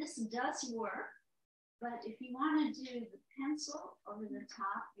this does work, but if you want to do the pencil over the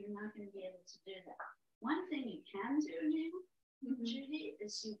top, you're not going to be able to do that. One thing you can do now, Judy,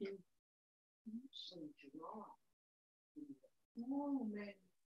 is you can actually draw. Oh, man.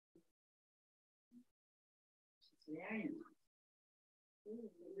 It's very nice. Ooh,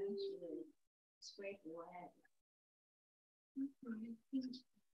 eventually scrape away.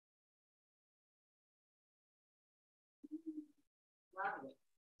 Lovely.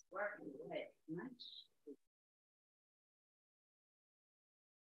 Working away. Nice.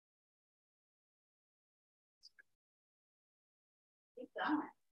 Keep going.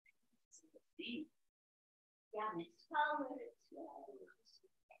 Yeah, mix colors.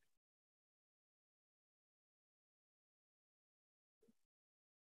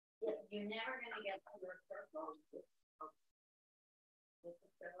 You're never going to get color purple with the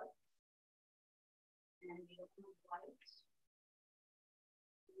acrylic. And you don't have white.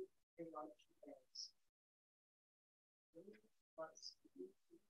 The white base. Plus.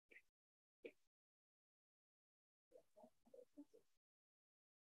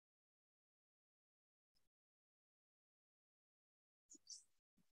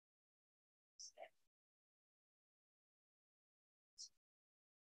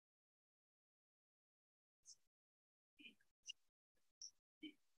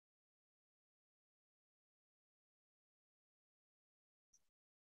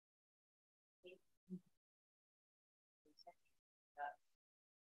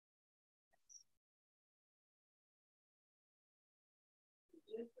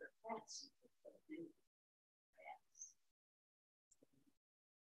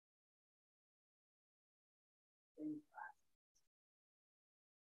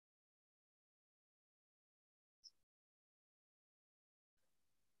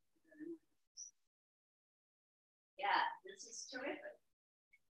 Yeah, This is terrific.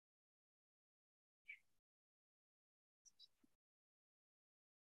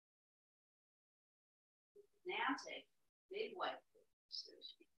 Now take big white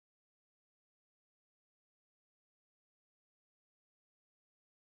pictures.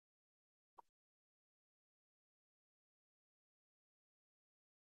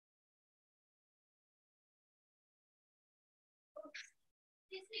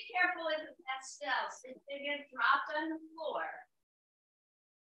 Please be careful with the pastels. If they get dropped on the floor,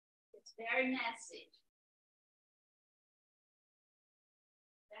 it's very messy.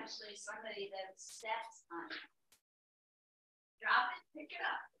 Especially somebody that steps on it. Drop it, pick it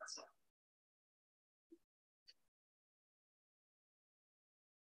up. That's all.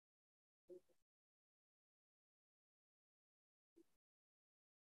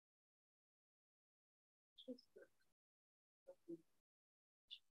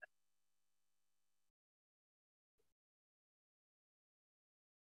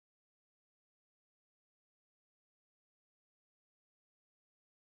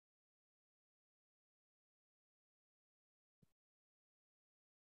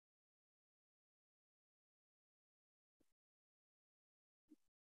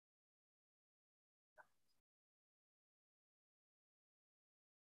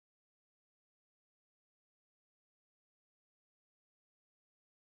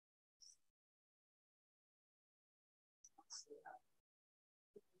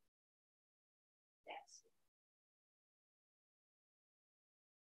 Yes.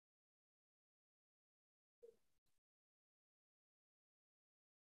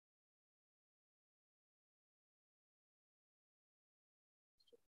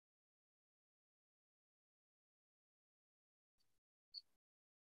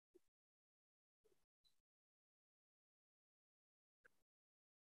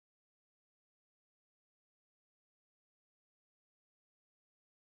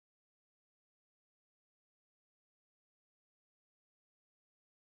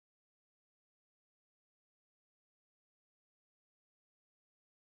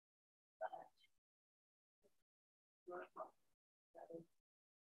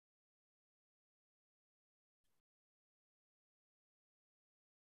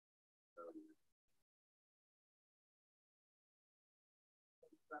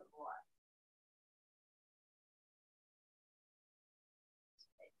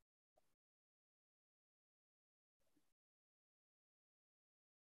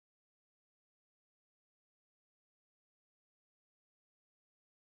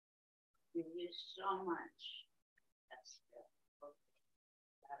 You use so much. That's good.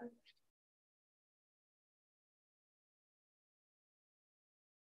 Okay.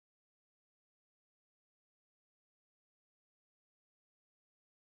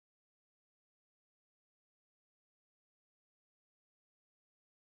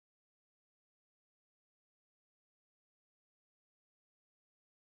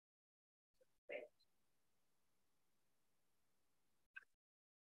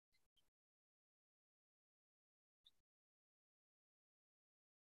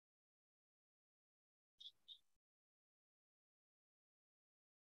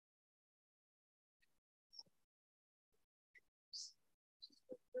 Just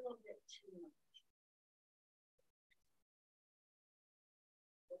a little bit too much.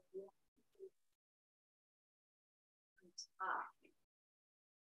 Top.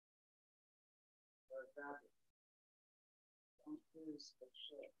 Don't lose the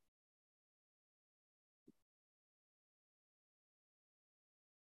shape.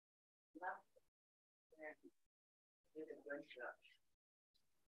 There. Did a good job.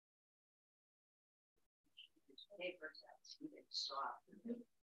 Paper sets, you get soft.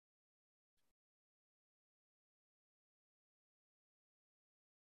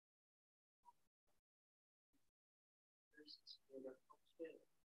 This is beautiful too.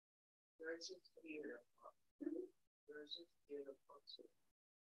 This is beautiful. This is beautiful too.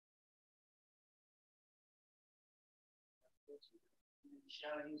 I'm going to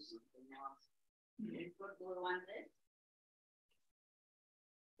show you something else. You put glue on this.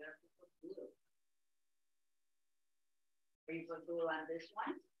 You have to put glue. Or you put glue on this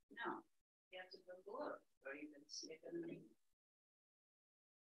one? No. You have to put glue. Or you can stick it in.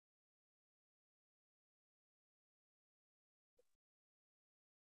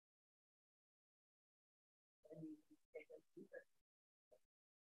 And you can stick it here.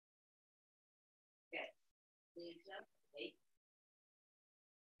 Okay. Leaves up. Wait.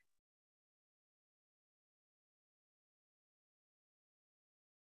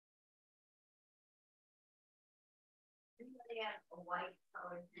 Anybody have a white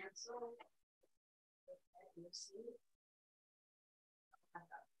colored pencil? You see?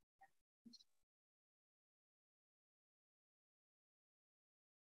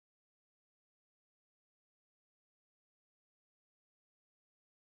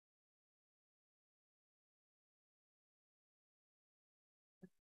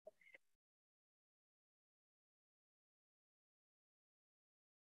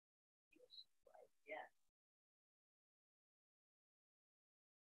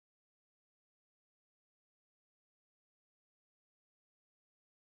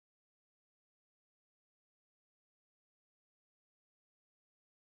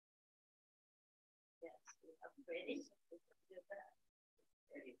 Upgrading.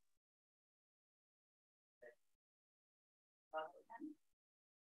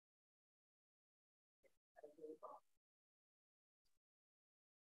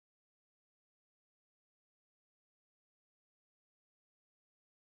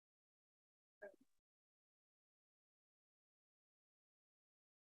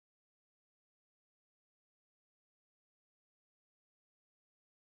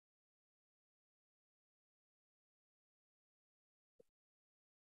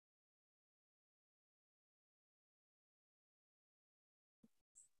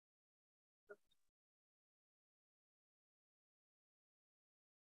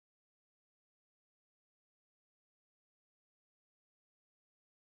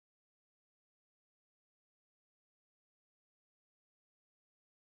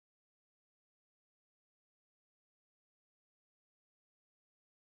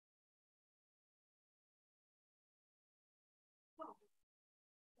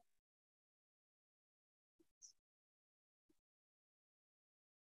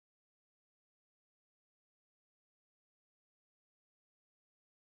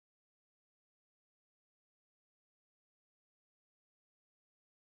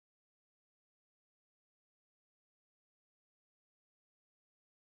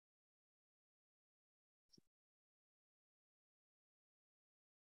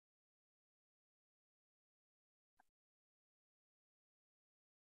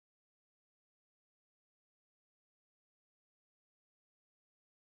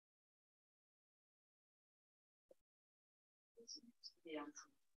 Yeah.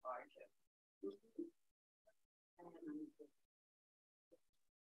 Larger.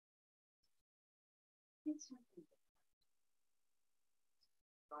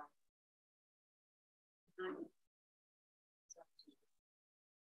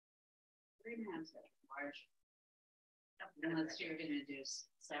 Greenhouse is large. Unless you're going to do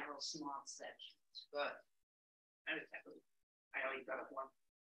several small sections. But I only got one.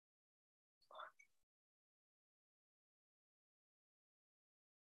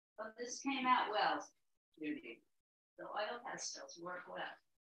 But this came out well, Judy. The oil pastels work well.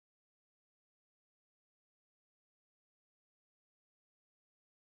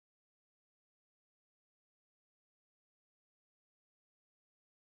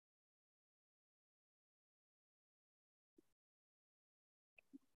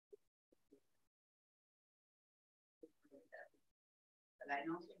 But I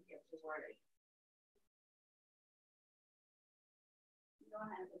don't think you have to worry. You don't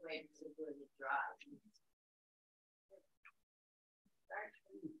have to wait until it dries. Start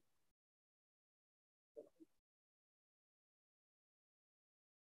cleaning.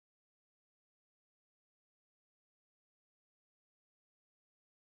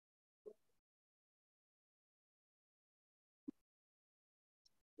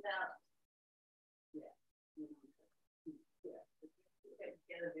 Well, yeah.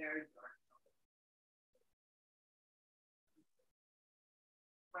 Get a very dark color.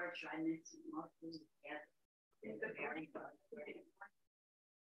 Or try mixing most things together. It's a very dark.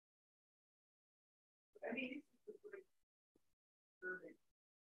 I mean,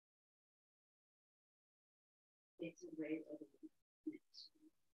 it's a great way to mix.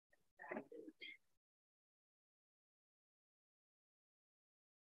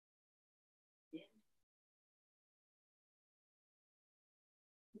 Yeah.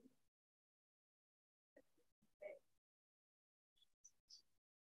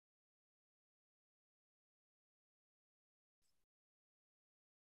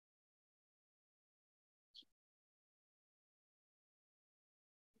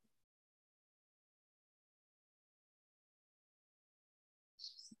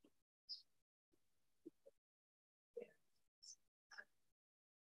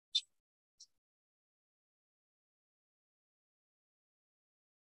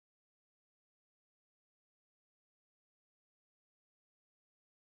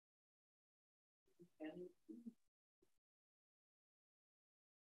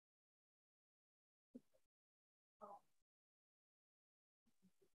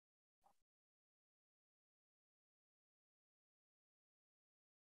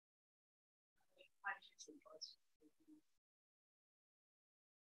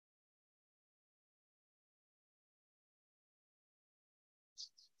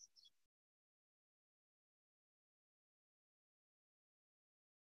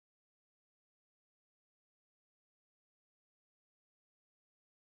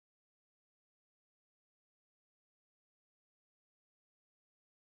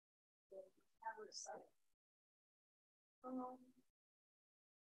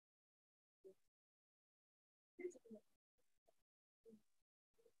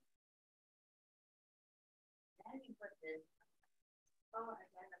 Oh, I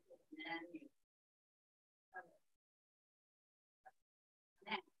got it. And then you.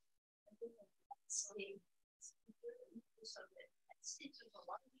 So that it's a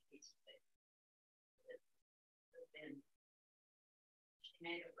lot of pieces of it. Then she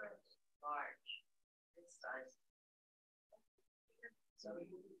made it really large, this size. So we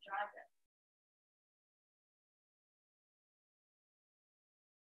can try that.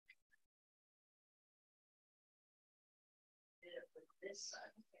 Did it with this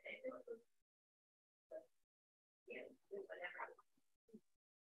side, okay? But yeah, do whatever.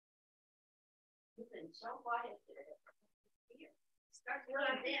 You've been so quiet today. Here, start doing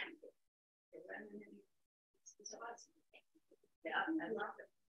them. Yeah, I love it.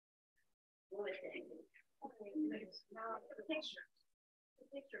 Good thing. Now the picture. The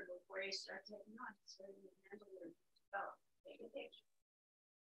picture before you start taking on, so you handle your develop. Take a picture.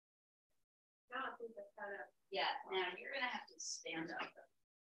 Now I think that's kind of. Yeah, now you're gonna have to stand up and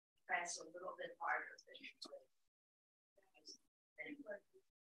press a little bit harder than you would.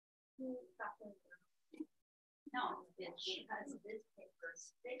 No, it's because this paper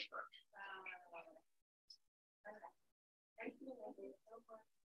is thicker. Thank you so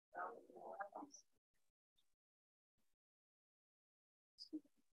much.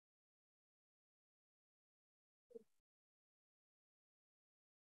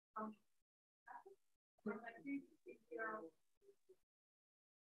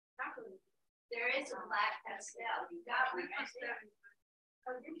 There is a black pastel. You got one right there.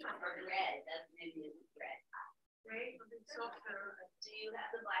 Oh, you're talking about red. That maybe isn't red. Right? So, do you have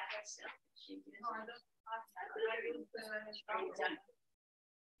the black pastel? No, I don't.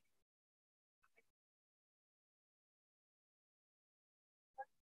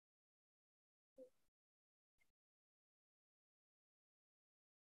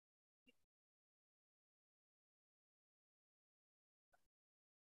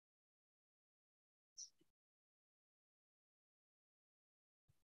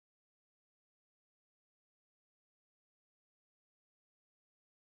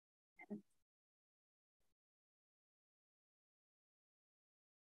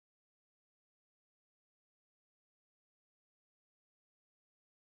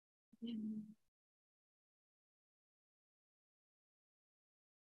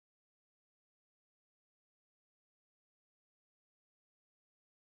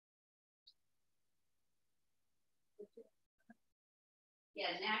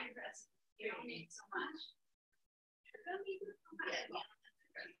 Yeah, now you're pressing. You don't need so much.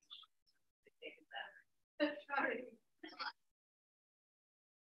 Yeah. Sorry.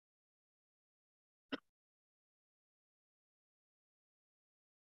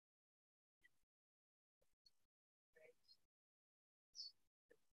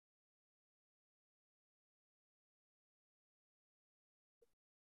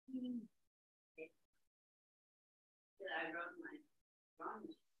 I wrote my drawing.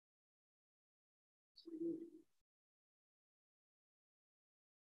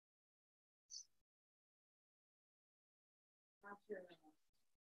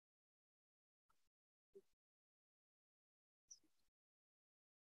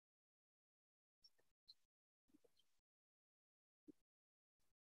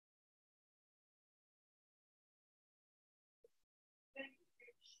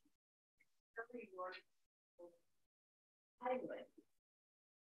 I would.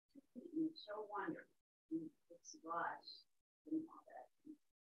 So wonderful. It's lost and all that.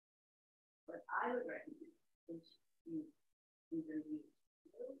 But I would recommend is you either use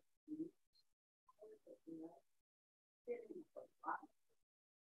blue, fitting for life,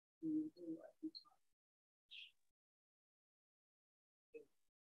 and you do what you talk.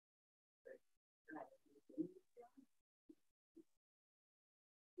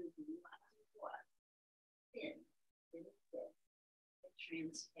 What? Thin,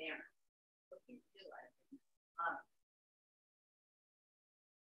 transparent. What you do, I think.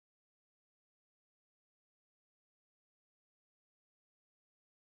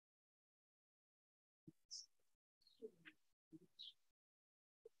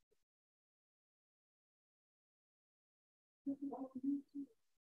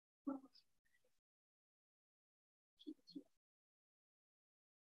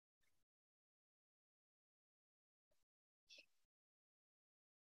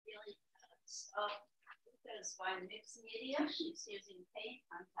 Really does. Because by mixed media, she's using paint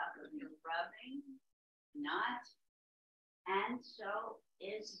on top of your rubbing, not. And so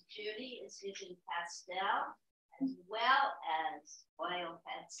is Judy is using pastel as well as oil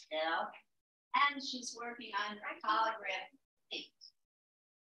pastel. And she's working on holographic paint.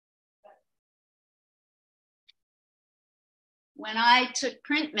 when I took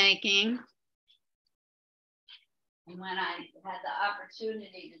printmaking, and when I had the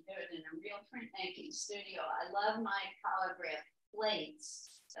opportunity to do it in a real printmaking studio, I love my holograph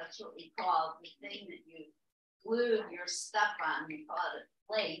plates. That's what we call the thing that you glue your stuff on. We call it a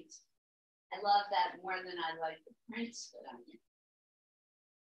plate. I love that more than I like the prints that I'm in.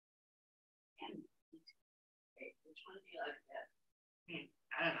 And which one do you like that?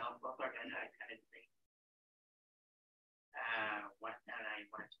 I don't know, both are kind of thing. One time I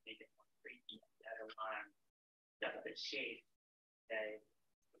wanted to make it more freaky. The other one, the shape.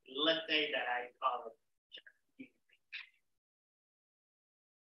 Let's say that I call it.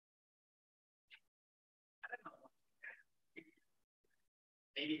 I don't know.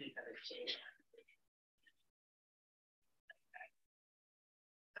 Maybe because of shape.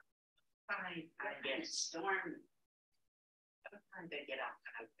 I get storm. Sometimes I get out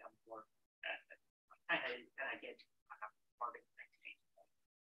and I feel more. Sometimes I get more expectation.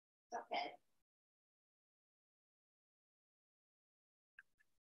 It's okay.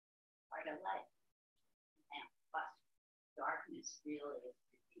 Part of life. And but darkness really is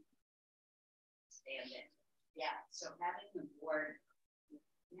the stand in. Yeah. So having the board.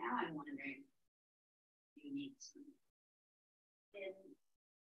 Now I'm wondering. You need some.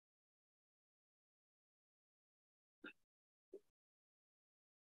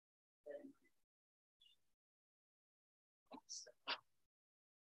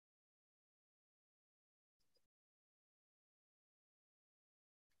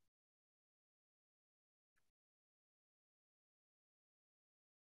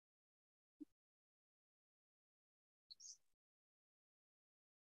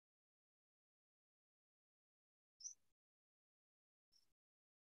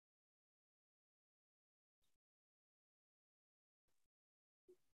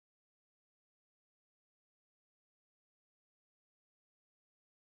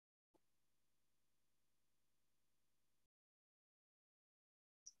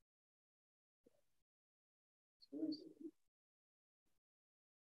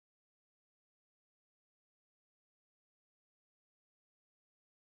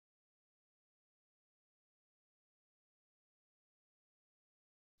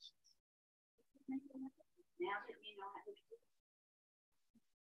 Now that you know how to do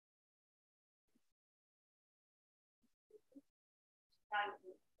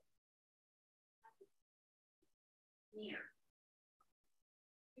it. Near.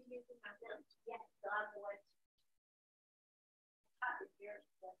 Yes, God was.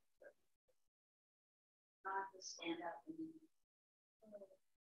 Not to stand up and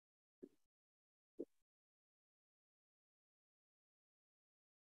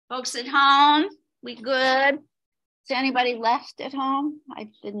folks at home, we good? Is anybody left at home?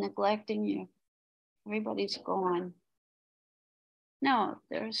 I've been neglecting you. Everybody's gone. No,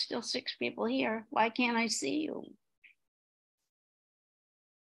 there are still 6 people here. Why can't I see you?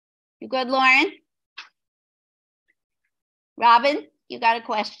 You good, Lauren? Robin, you got a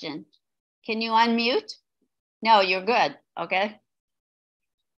question. Can you unmute? No, you're good. Okay.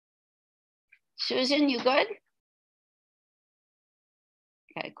 Susan, you good?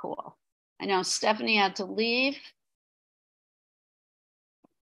 Okay, cool. I know Stephanie had to leave.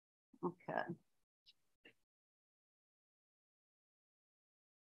 Okay.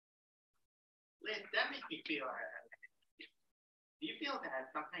 Liz, that makes me feel. Do you feel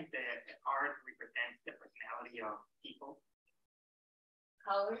that sometimes the art represents the personality of people?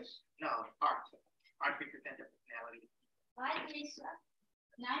 Colors? No, art. Art represents the personality. Bye, Lisa.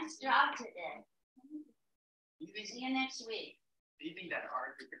 Nice job today. See you next week. Do you think that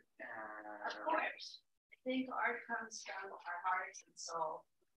art Of course. I think art comes from our hearts and soul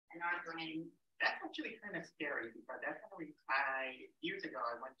and our brain. That's actually kind of scary because that's how years ago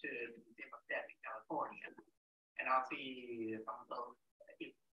I went to the Museum of Death in California, and I'll see some of those.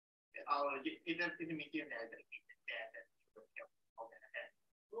 It doesn't museum there that dead that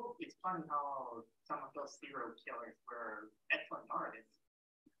it's funny how some of those serial killers were excellent artists,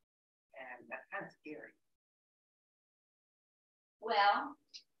 and that's kind of scary. Well,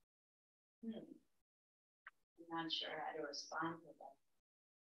 I'm not sure how to respond to that.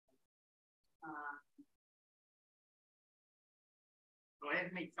 Go ahead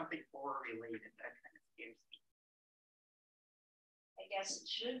and make something horror related. That kind of scares me. I guess it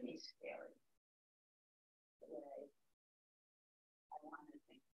should be scary. I want to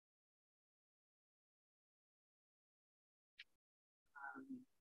think.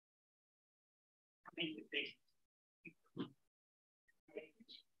 I make the big.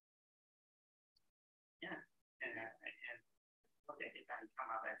 Yeah, and look at it and come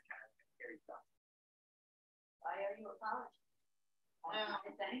out as kind of scary stuff. Why are you apologizing?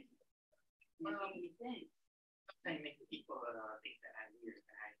 Thank you. What do you think? I make people think that I'm weird,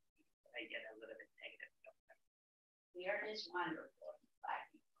 and I get a little bit negative. Weird is wonderful. Black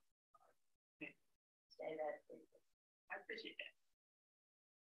people. Say that. I appreciate that.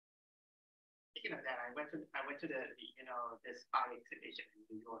 Speaking of that, I went to the this art exhibition in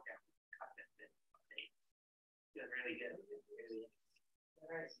New York that was cut this it was really good. Really.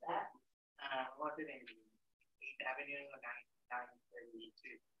 Where is that? Was it in 8th Avenue,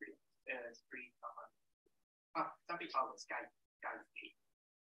 932 street on something called the Skyscape.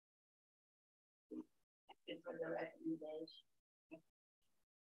 Good for the recommendation.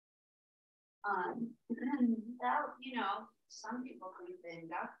 Well, you know, some people think the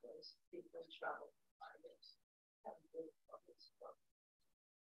doctors people trouble artists.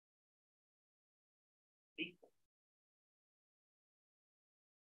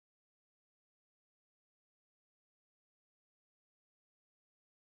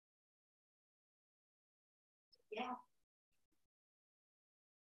 Yeah.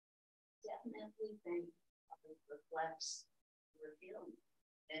 Definitely think it reflects your feeling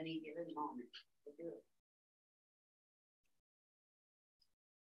any given moment to do it.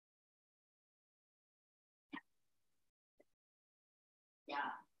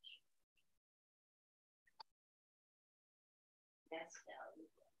 Yeah. That's how you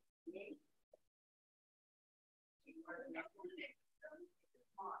me. You are the next one.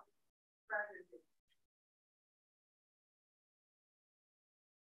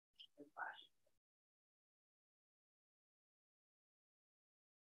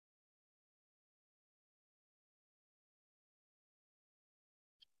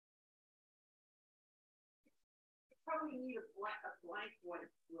 Probably need a blank one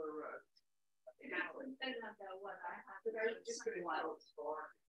for now. Instead of that one, I have to just put it out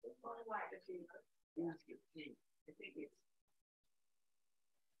for. Yeah, I think it's.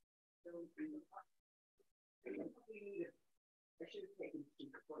 I should have taken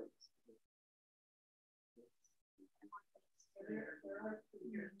 2 points. There are 2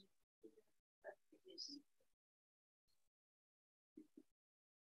 years.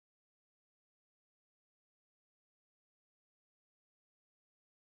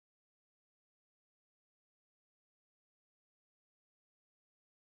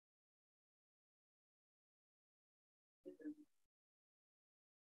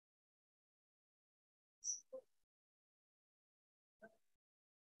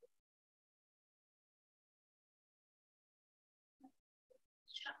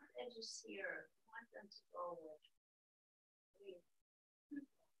 Chocolate edges here. I want them to go with.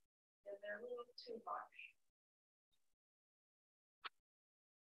 They're a little too harsh.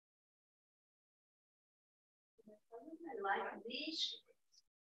 I like these.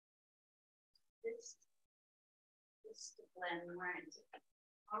 This to blend more into it.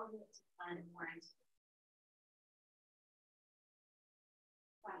 All of it to blend more into it.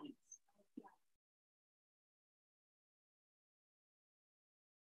 Right.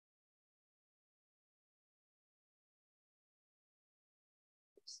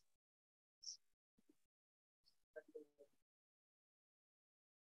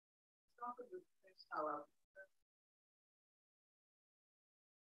 Hello.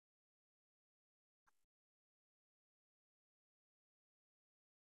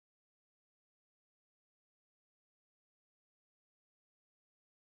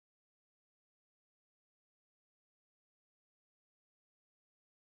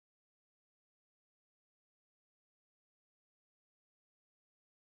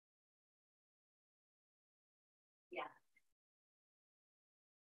 Yeah.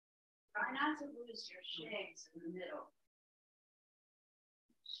 Try not to lose your shades in the middle.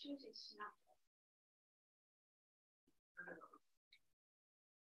 Shoot it snap.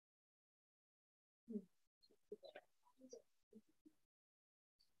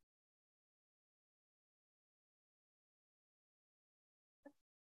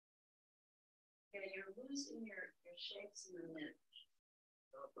 Yeah, you're losing your shapes in the middle.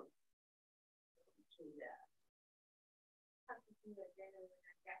 Do that.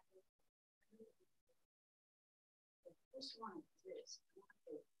 The first one is this.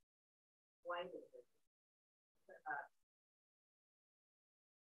 White of it.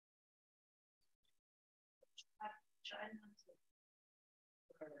 Try not to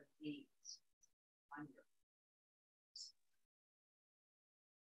wear these on your.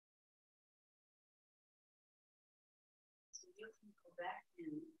 So you can go back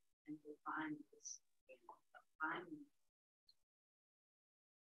in and define this. Define.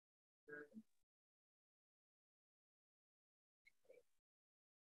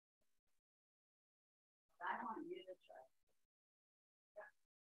 I want you to try.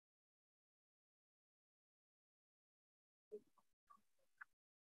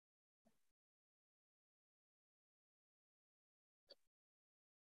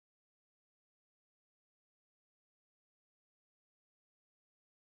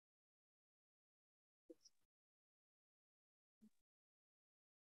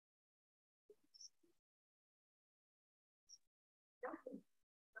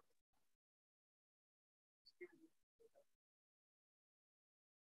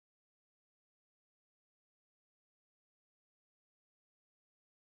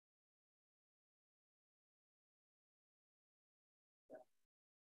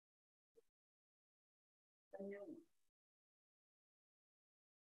 new one.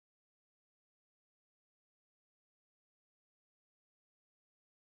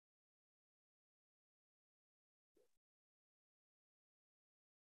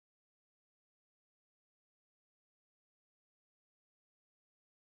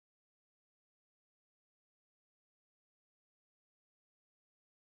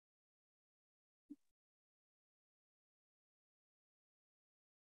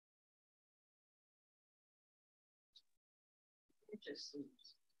 Interesting.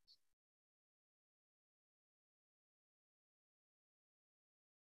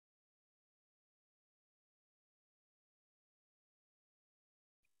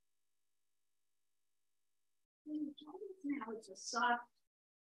 Now it's a soft.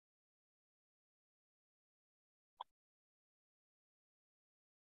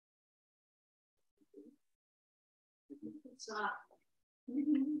 Soft.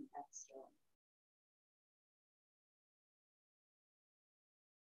 That's strong.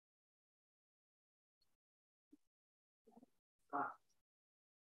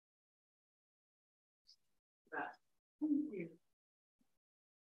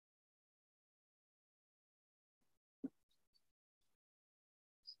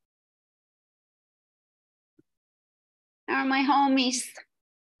 Are my homies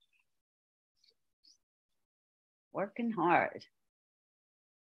working hard?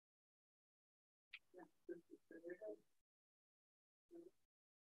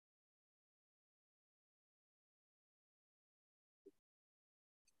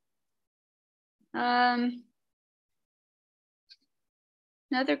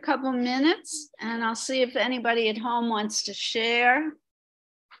 Another couple minutes, and I'll see if anybody at home wants to share.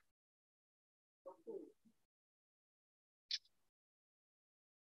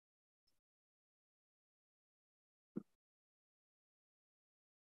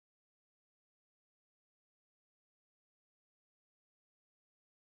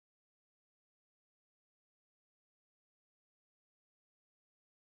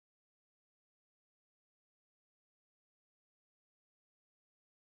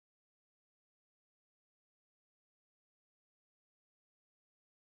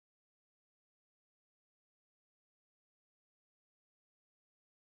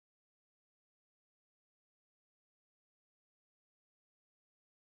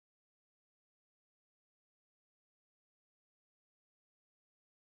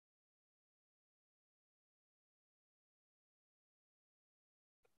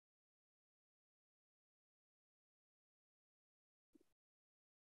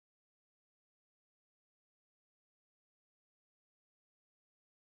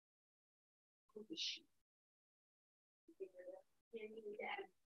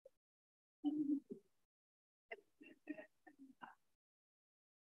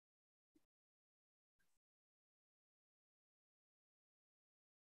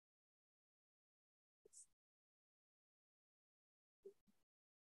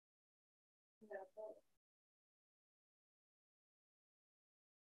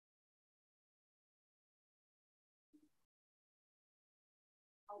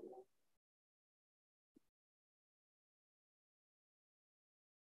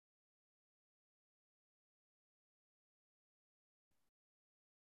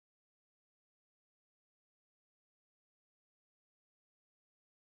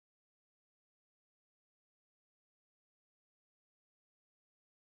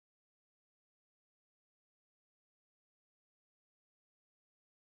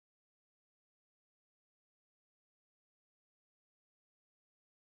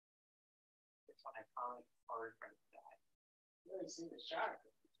 This one I call it forward from the side. Really see the shark.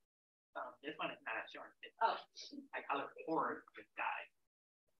 This one is not a shark. Oh, I call it forward from the side.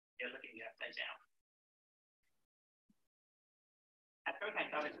 You're looking at upside down. At first I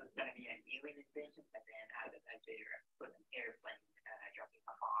thought it was going to be an alien invasion, but then I decided to put an airplane dropping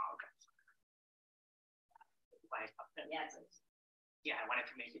a bomb. Yes. Yeah, I wanted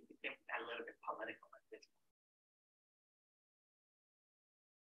to make it a little bit political at this point.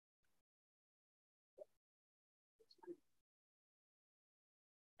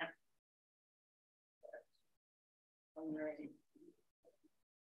 Alrighty.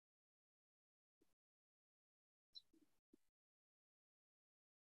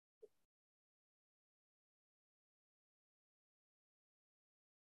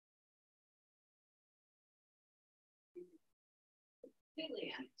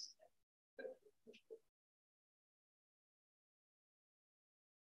 Aliens.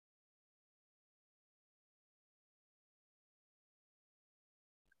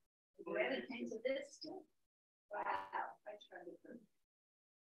 What are the things of this? Wow, I tried it.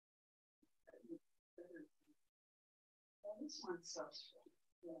 This one's so strong.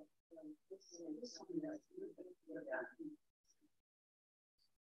 Yeah, this one does.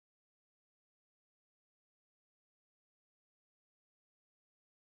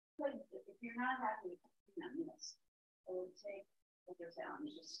 If you're not happy with this, I would take what you're telling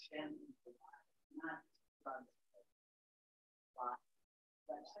me, just spend not fun. But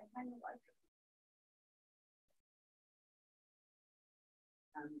I kind of like it.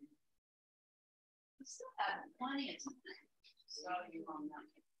 We still have plenty of time. So you won't know.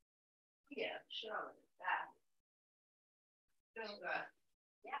 Yeah, sure. That. So,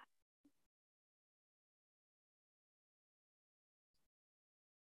 yeah.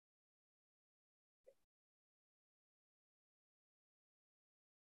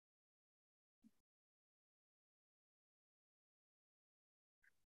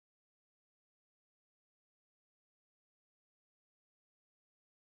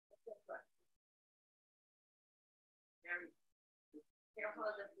 Very careful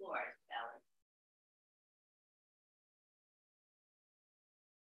of the floor, Ellen.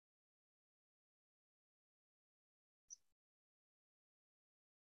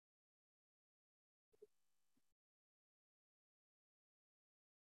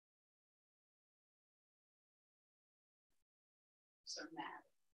 So mad.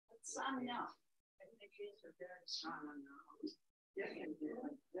 But some no. I think the kids are very strong on their own. Yeah, they do.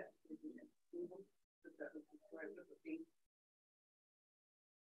 Yeah, they do.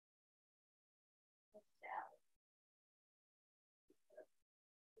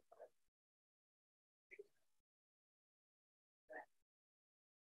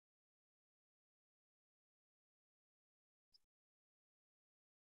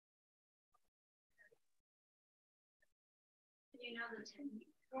 You know the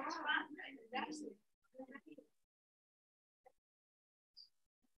technique. That's fun, right? That's it.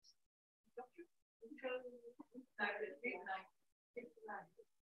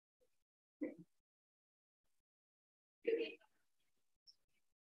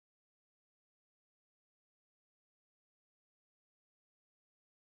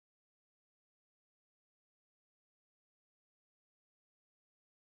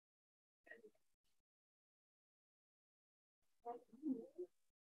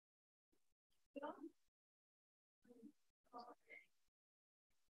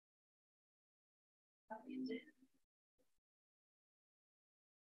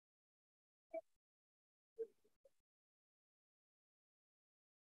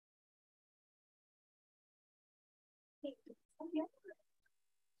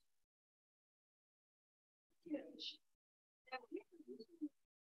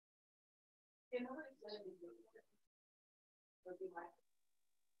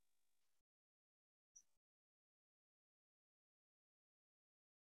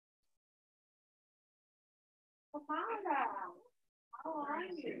 How are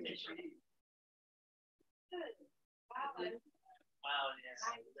you? Good. Wow, yes.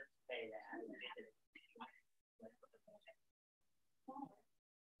 Let's say that.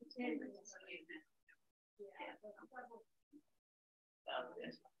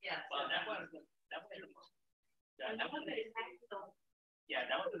 Yeah. Well, that was yeah,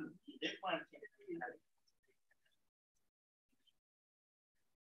 that was this one.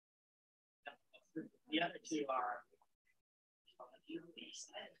 The other two are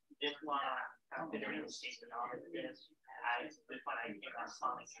this one considering the state and all of this. This one I came on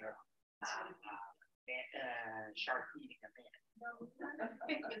calling here shark eating a man.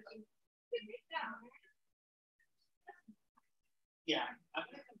 Yeah, I'm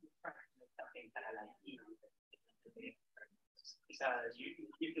going to practice something that I like eating because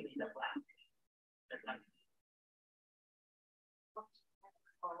you can eat a black.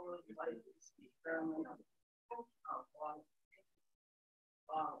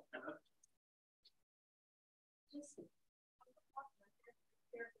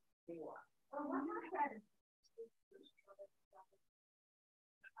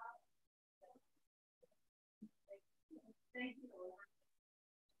 Thank you.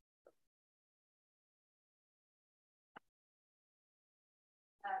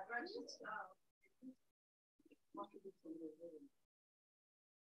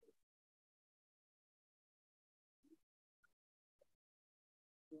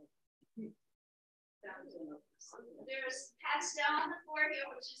 There's pastel on the floor here,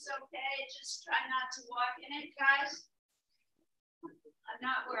 which is okay. Just try not to walk in it, guys. I'm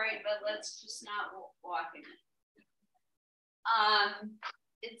not worried, but let's just not walk in it.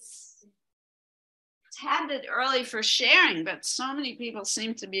 It's a bit early for sharing, but so many people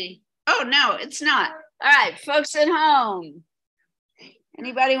seem to be. Oh no, it's not. All right, folks at home.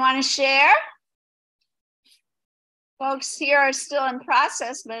 Anybody want to share? Folks here are still in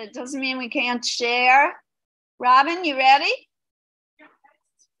process, but it doesn't mean we can't share. Robin, you ready?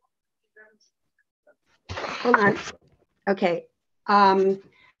 Hold on. Okay. Oh,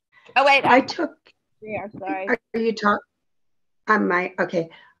 wait. I took. Yeah, sorry. Are you talking? On my.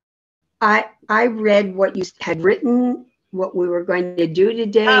 Okay. I read what you had written, what we were going to do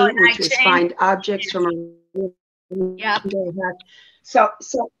today, which was find objects from a. Yep. So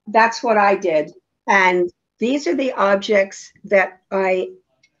that's what I did, and these are the objects that I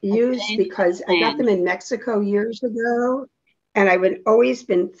used because I got them in Mexico years ago, and I've always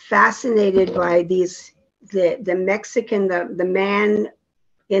been fascinated by these. The Mexican, the man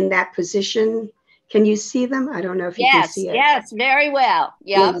in that position. Can you see them? I don't know if you can see it. Yes, very well.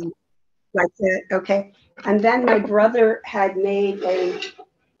 Yep. Like that. Okay. And then my brother had made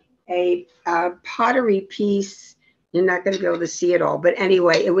a pottery piece. You're not going to be able to see it all, but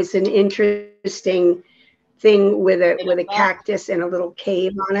anyway, it was an interesting thing with a cactus and a little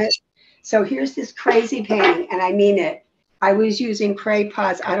cave on it. So here's this crazy painting, and I mean it. I was using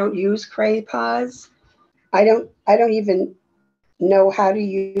crayons. I don't use crayons. I don't even know how to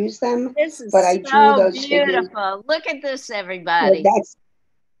use them. This is but I drew those beautiful. Figures. Look at this, everybody. That's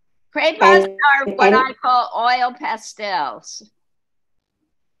crayons are what I call oil pastels.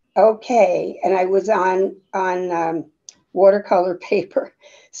 Okay, and I was on watercolor paper.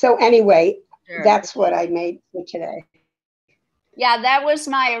 So anyway, that's what I made for today. Yeah, that was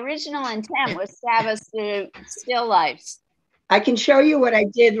my original intent, was to have us do still lifes. I can show you what I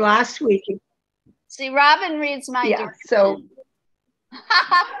did last week. See, Robin reads my directions. So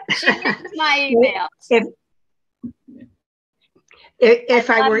she reads my emails. If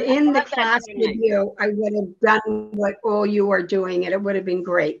I were in the class with you, I would have done what all you are doing, and it would have been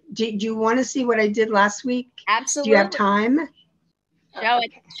great. Do you want to see what I did last week? Absolutely. Do you have time? Show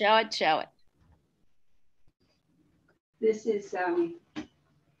it, show it, show it. This is,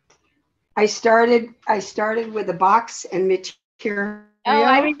 I started with a box and material. Oh,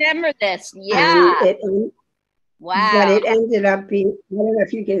 I remember this. Yeah. Wow. But it ended up being, I don't know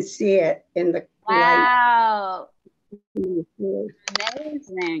if you can see it in the light. Wow.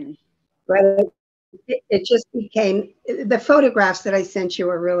 Amazing. But it just became, the photographs that I sent you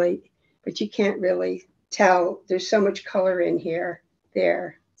are really, but you can't really tell. There's so much color in here,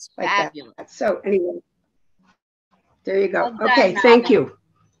 there, it's like fabulous. that. So anyway, there you go. Well done, okay, Robin. Thank you.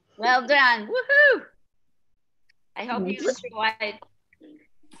 Well done. Woohoo! I hope you enjoyed.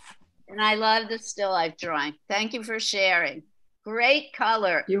 And I love the still life drawing. Thank you for sharing. Great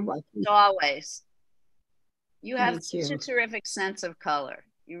color. You're welcome. As always. You have such a terrific sense of color.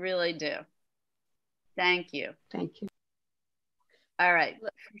 You really do. Thank you. Thank you. All right.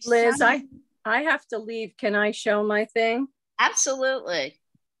 Liz, I have to leave. Can I show my thing? Absolutely.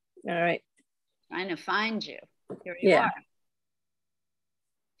 All right. Trying to find you. Here you are.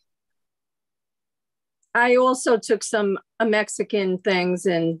 I also took some Mexican things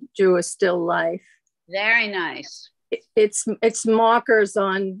and drew a still life. Very nice. It's markers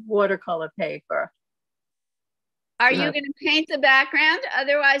on watercolor paper. Are you going to paint the background?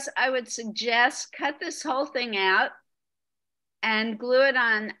 Otherwise, I would suggest cut this whole thing out and glue it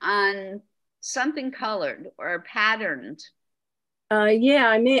on something colored or patterned.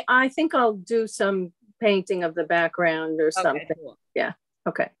 Yeah, I think I'll do some painting of the background or something. Cool. Yeah.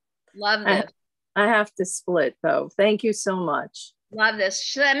 Okay. Love this. I have to split though. Thank you so much. Love this.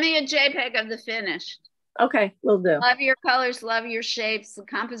 Send me a JPEG of the finished. Okay, will do. Love your colors, love your shapes. The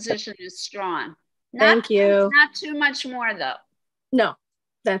composition is strong. Thank you. Not too much more though. No,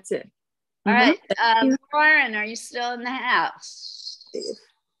 that's it. All right. Lauren, are you still in the house?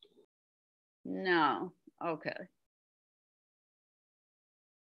 No. Okay.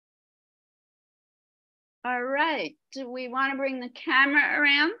 All right. Do we want to bring the camera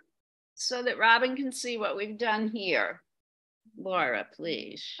around so that Robin can see what we've done here? Laura,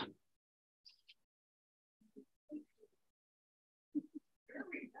 please.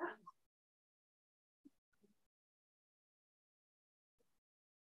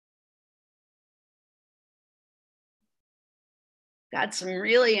 Got some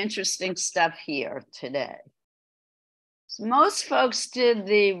really interesting stuff here today. So most folks did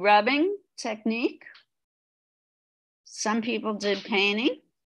the rubbing technique. Some people did painting.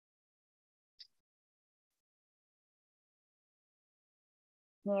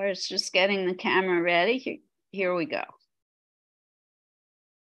 Laura's just getting the camera ready. Here we go.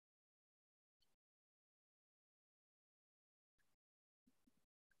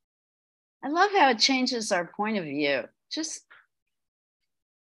 I love how it changes our point of view. Just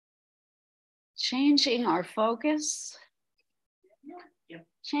changing our focus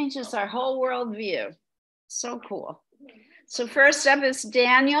changes our whole worldview. So cool. So first up is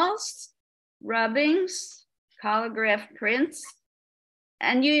Daniel's rubbings, collagraph prints.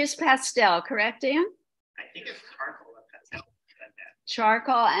 And you use pastel, correct, Dan? I think it's charcoal and pastel.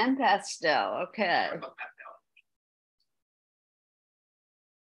 Charcoal and pastel, okay. Charcoal, pastel.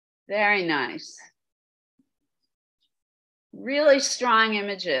 Very nice. Really strong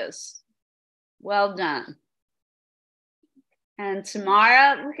images. Well done. And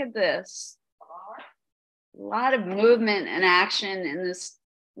Tamara, look at this. A lot of movement and action in this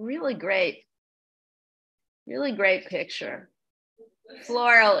really great picture.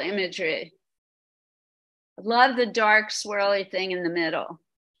 Floral imagery. I love the dark swirly thing in the middle.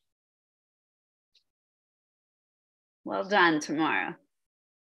 Well done, Tamara.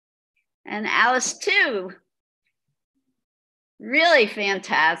 And Alice too. Really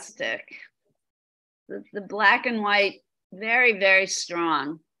fantastic. The black and white, very, very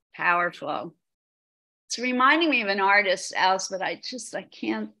strong, powerful. It's reminding me of an artist, Alice, but I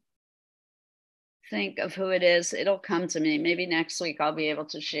can't think of who it is. It'll come to me. Maybe next week I'll be able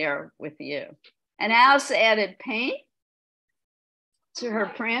to share with you. And Alice added paint to her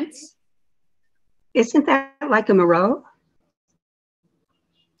prints. Isn't that like a Moreau?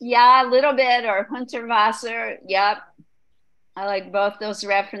 Yeah, a little bit, or Hunterwasser. Yep. I like both those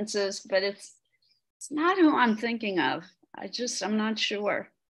references, but it's not who I'm thinking of. I'm not sure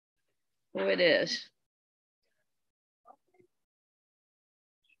who it is.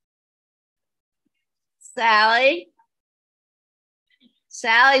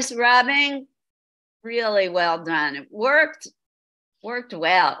 Sally's rubbing, really well done. It worked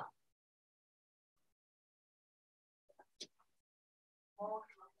well.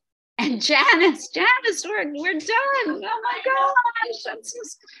 And Janice, we're done. Oh my gosh.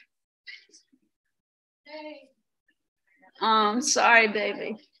 I'm sorry,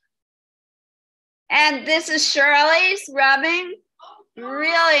 baby. And this is Shirley's rubbing.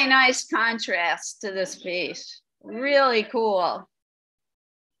 Really nice contrast to this piece. Really cool.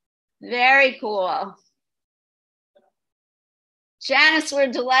 Very cool. Janice,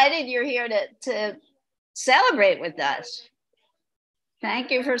 we're delighted you're here to celebrate with us. Thank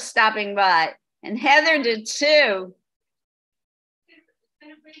you for stopping by. And Heather did too.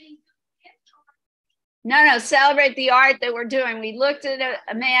 No, celebrate the art that we're doing. We looked at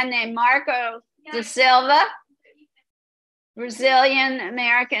a man named Marco da Silva, Brazilian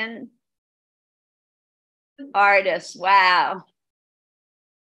American artist. Wow.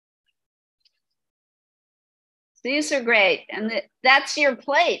 These are great. And that's your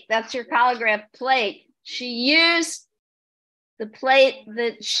plate. That's your collagraph plate. She used the plate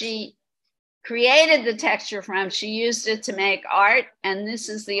that she created the texture from. She used it to make art. And this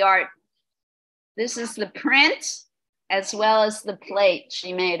is the art. This is the print as well as the plate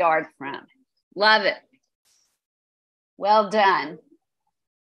she made art from. Love it. Well done.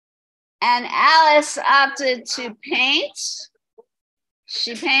 And Alice opted to paint.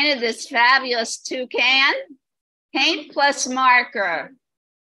 She painted this fabulous toucan. Paint plus marker.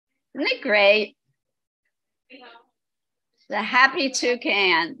 Isn't it great? The happy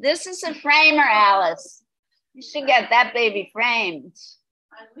toucan. This is a framer, Alice. You should get that baby framed.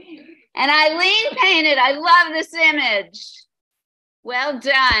 And Eileen painted. I love this image. Well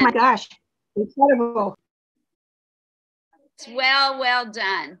done. Oh my gosh, incredible. It's well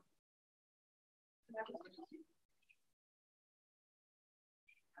done.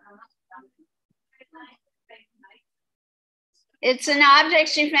 It's an object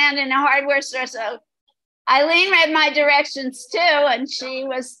she found in a hardware store. So Eileen read my directions too, and she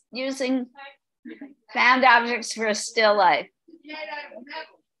was using found objects for a still life.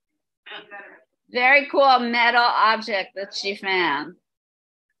 Very cool metal object that she found.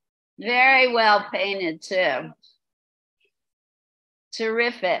 Very well painted too.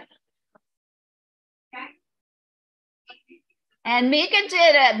 Terrific. And Mika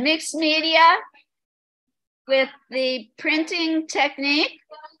did a mixed media with the printing technique.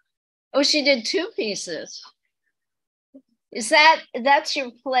 Oh, she did two pieces. That's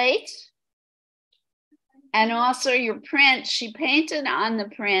your plate? And also your print. She painted on the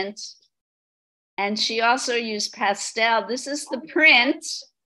print. And she also used pastel. This is the print.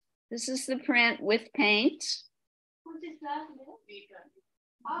 This is the print with paint.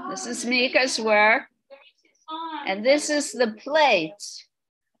 This is Mika's work. And this is the plate.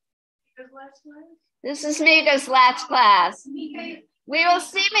 This is Mika's last class. We will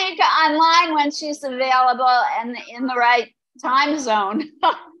see Mika online when she's available and in the right time zone.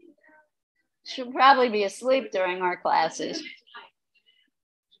 She'll probably be asleep during our classes.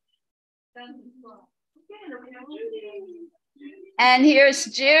 And here's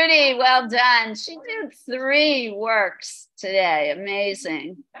Judy. Well done. She did 3 works today.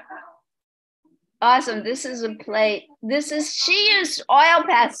 Amazing. Awesome. This is a plate. She used oil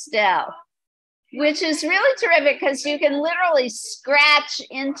pastel, which is really terrific because you can literally scratch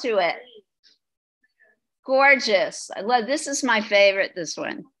into it. Gorgeous. I love, this is my favorite, this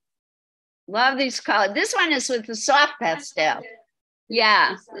one. Love these colors. This one is with the soft pastel.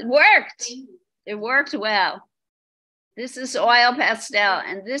 Yeah, it worked. It worked well. This is oil pastel,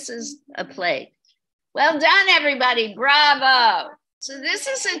 and this is a plate. Well done, everybody. Bravo. So this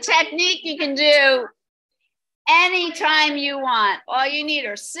is a technique you can do anytime you want. All you need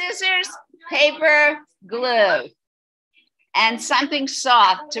are scissors, paper, glue, and something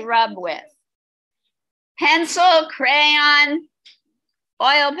soft to rub with. Pencil, crayon,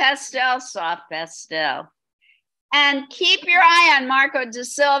 oil pastel, soft pastel. And keep your eye on Marco da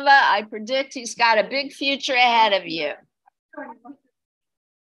Silva. I predict he's got a big future ahead of you.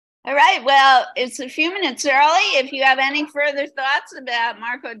 All right, well, it's a few minutes early. If you have any further thoughts about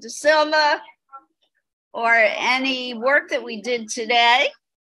Marco da Silva or any work that we did today,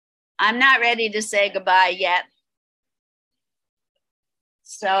 I'm not ready to say goodbye yet.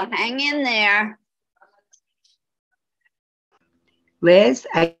 So hang in there. Liz,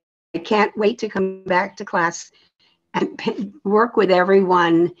 I can't wait to come back to class and work with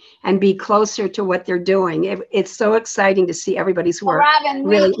everyone and be closer to what they're doing. It's so exciting to see everybody's work. Well, Robin,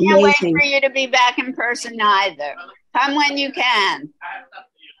 really we can't amazing. wait for you to be back in person either. Come when you can.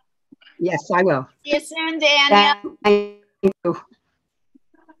 Yes, I will. See you soon, Daniel. Thank you.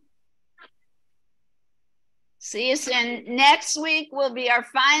 See you soon. Next week will be our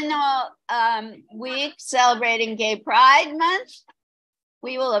final week celebrating Gay Pride Month.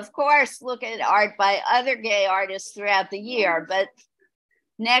 We will, of course, look at art by other gay artists throughout the year, but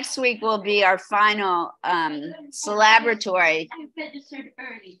next week will be our final celebratory. I registered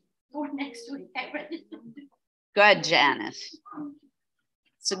early for next week. I registered. Good, Janice.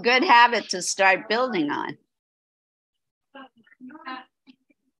 It's a good habit to start building on.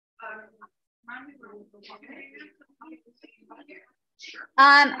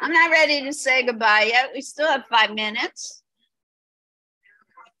 I'm not ready to say goodbye yet. We still have 5 minutes.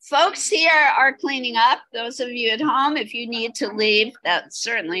 Folks here are cleaning up. Those of you at home, if you need to leave, that's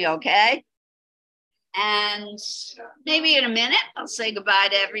certainly okay. And maybe in a minute, I'll say goodbye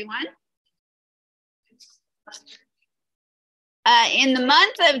to everyone. In the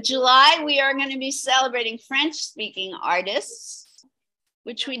month of July, we are going to be celebrating French-speaking artists,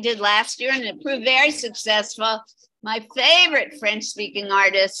 which we did last year, and it proved very successful. My favorite French-speaking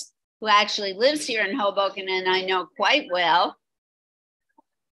artist, who actually lives here in Hoboken and I know quite well,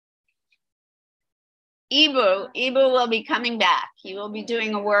 Ibu will be coming back. He will be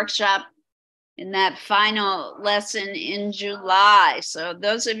doing a workshop in that final lesson in July. So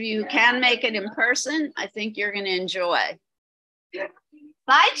those of you who can make it in person, I think you're going to enjoy.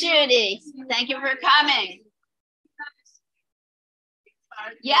 Bye, Judy. Thank you for coming.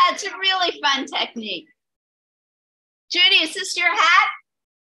 Yeah, it's a really fun technique. Judy, is this your hat?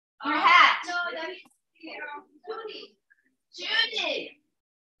 Your hat. No, that's Judy. Judy.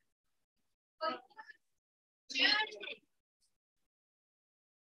 Judy.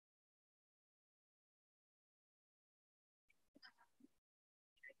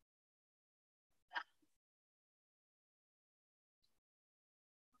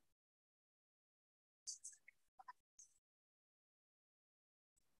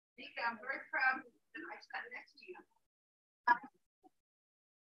 I'm very proud that I sat next to you.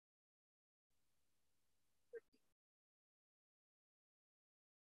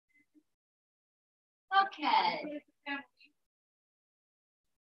 Okay.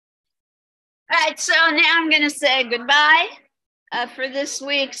 All right, so now I'm going to say goodbye for this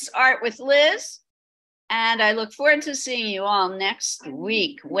week's Art with Liz. And I look forward to seeing you all next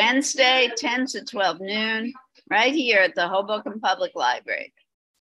week, Wednesday, 10 to 12 noon, right here at the Hoboken Public Library.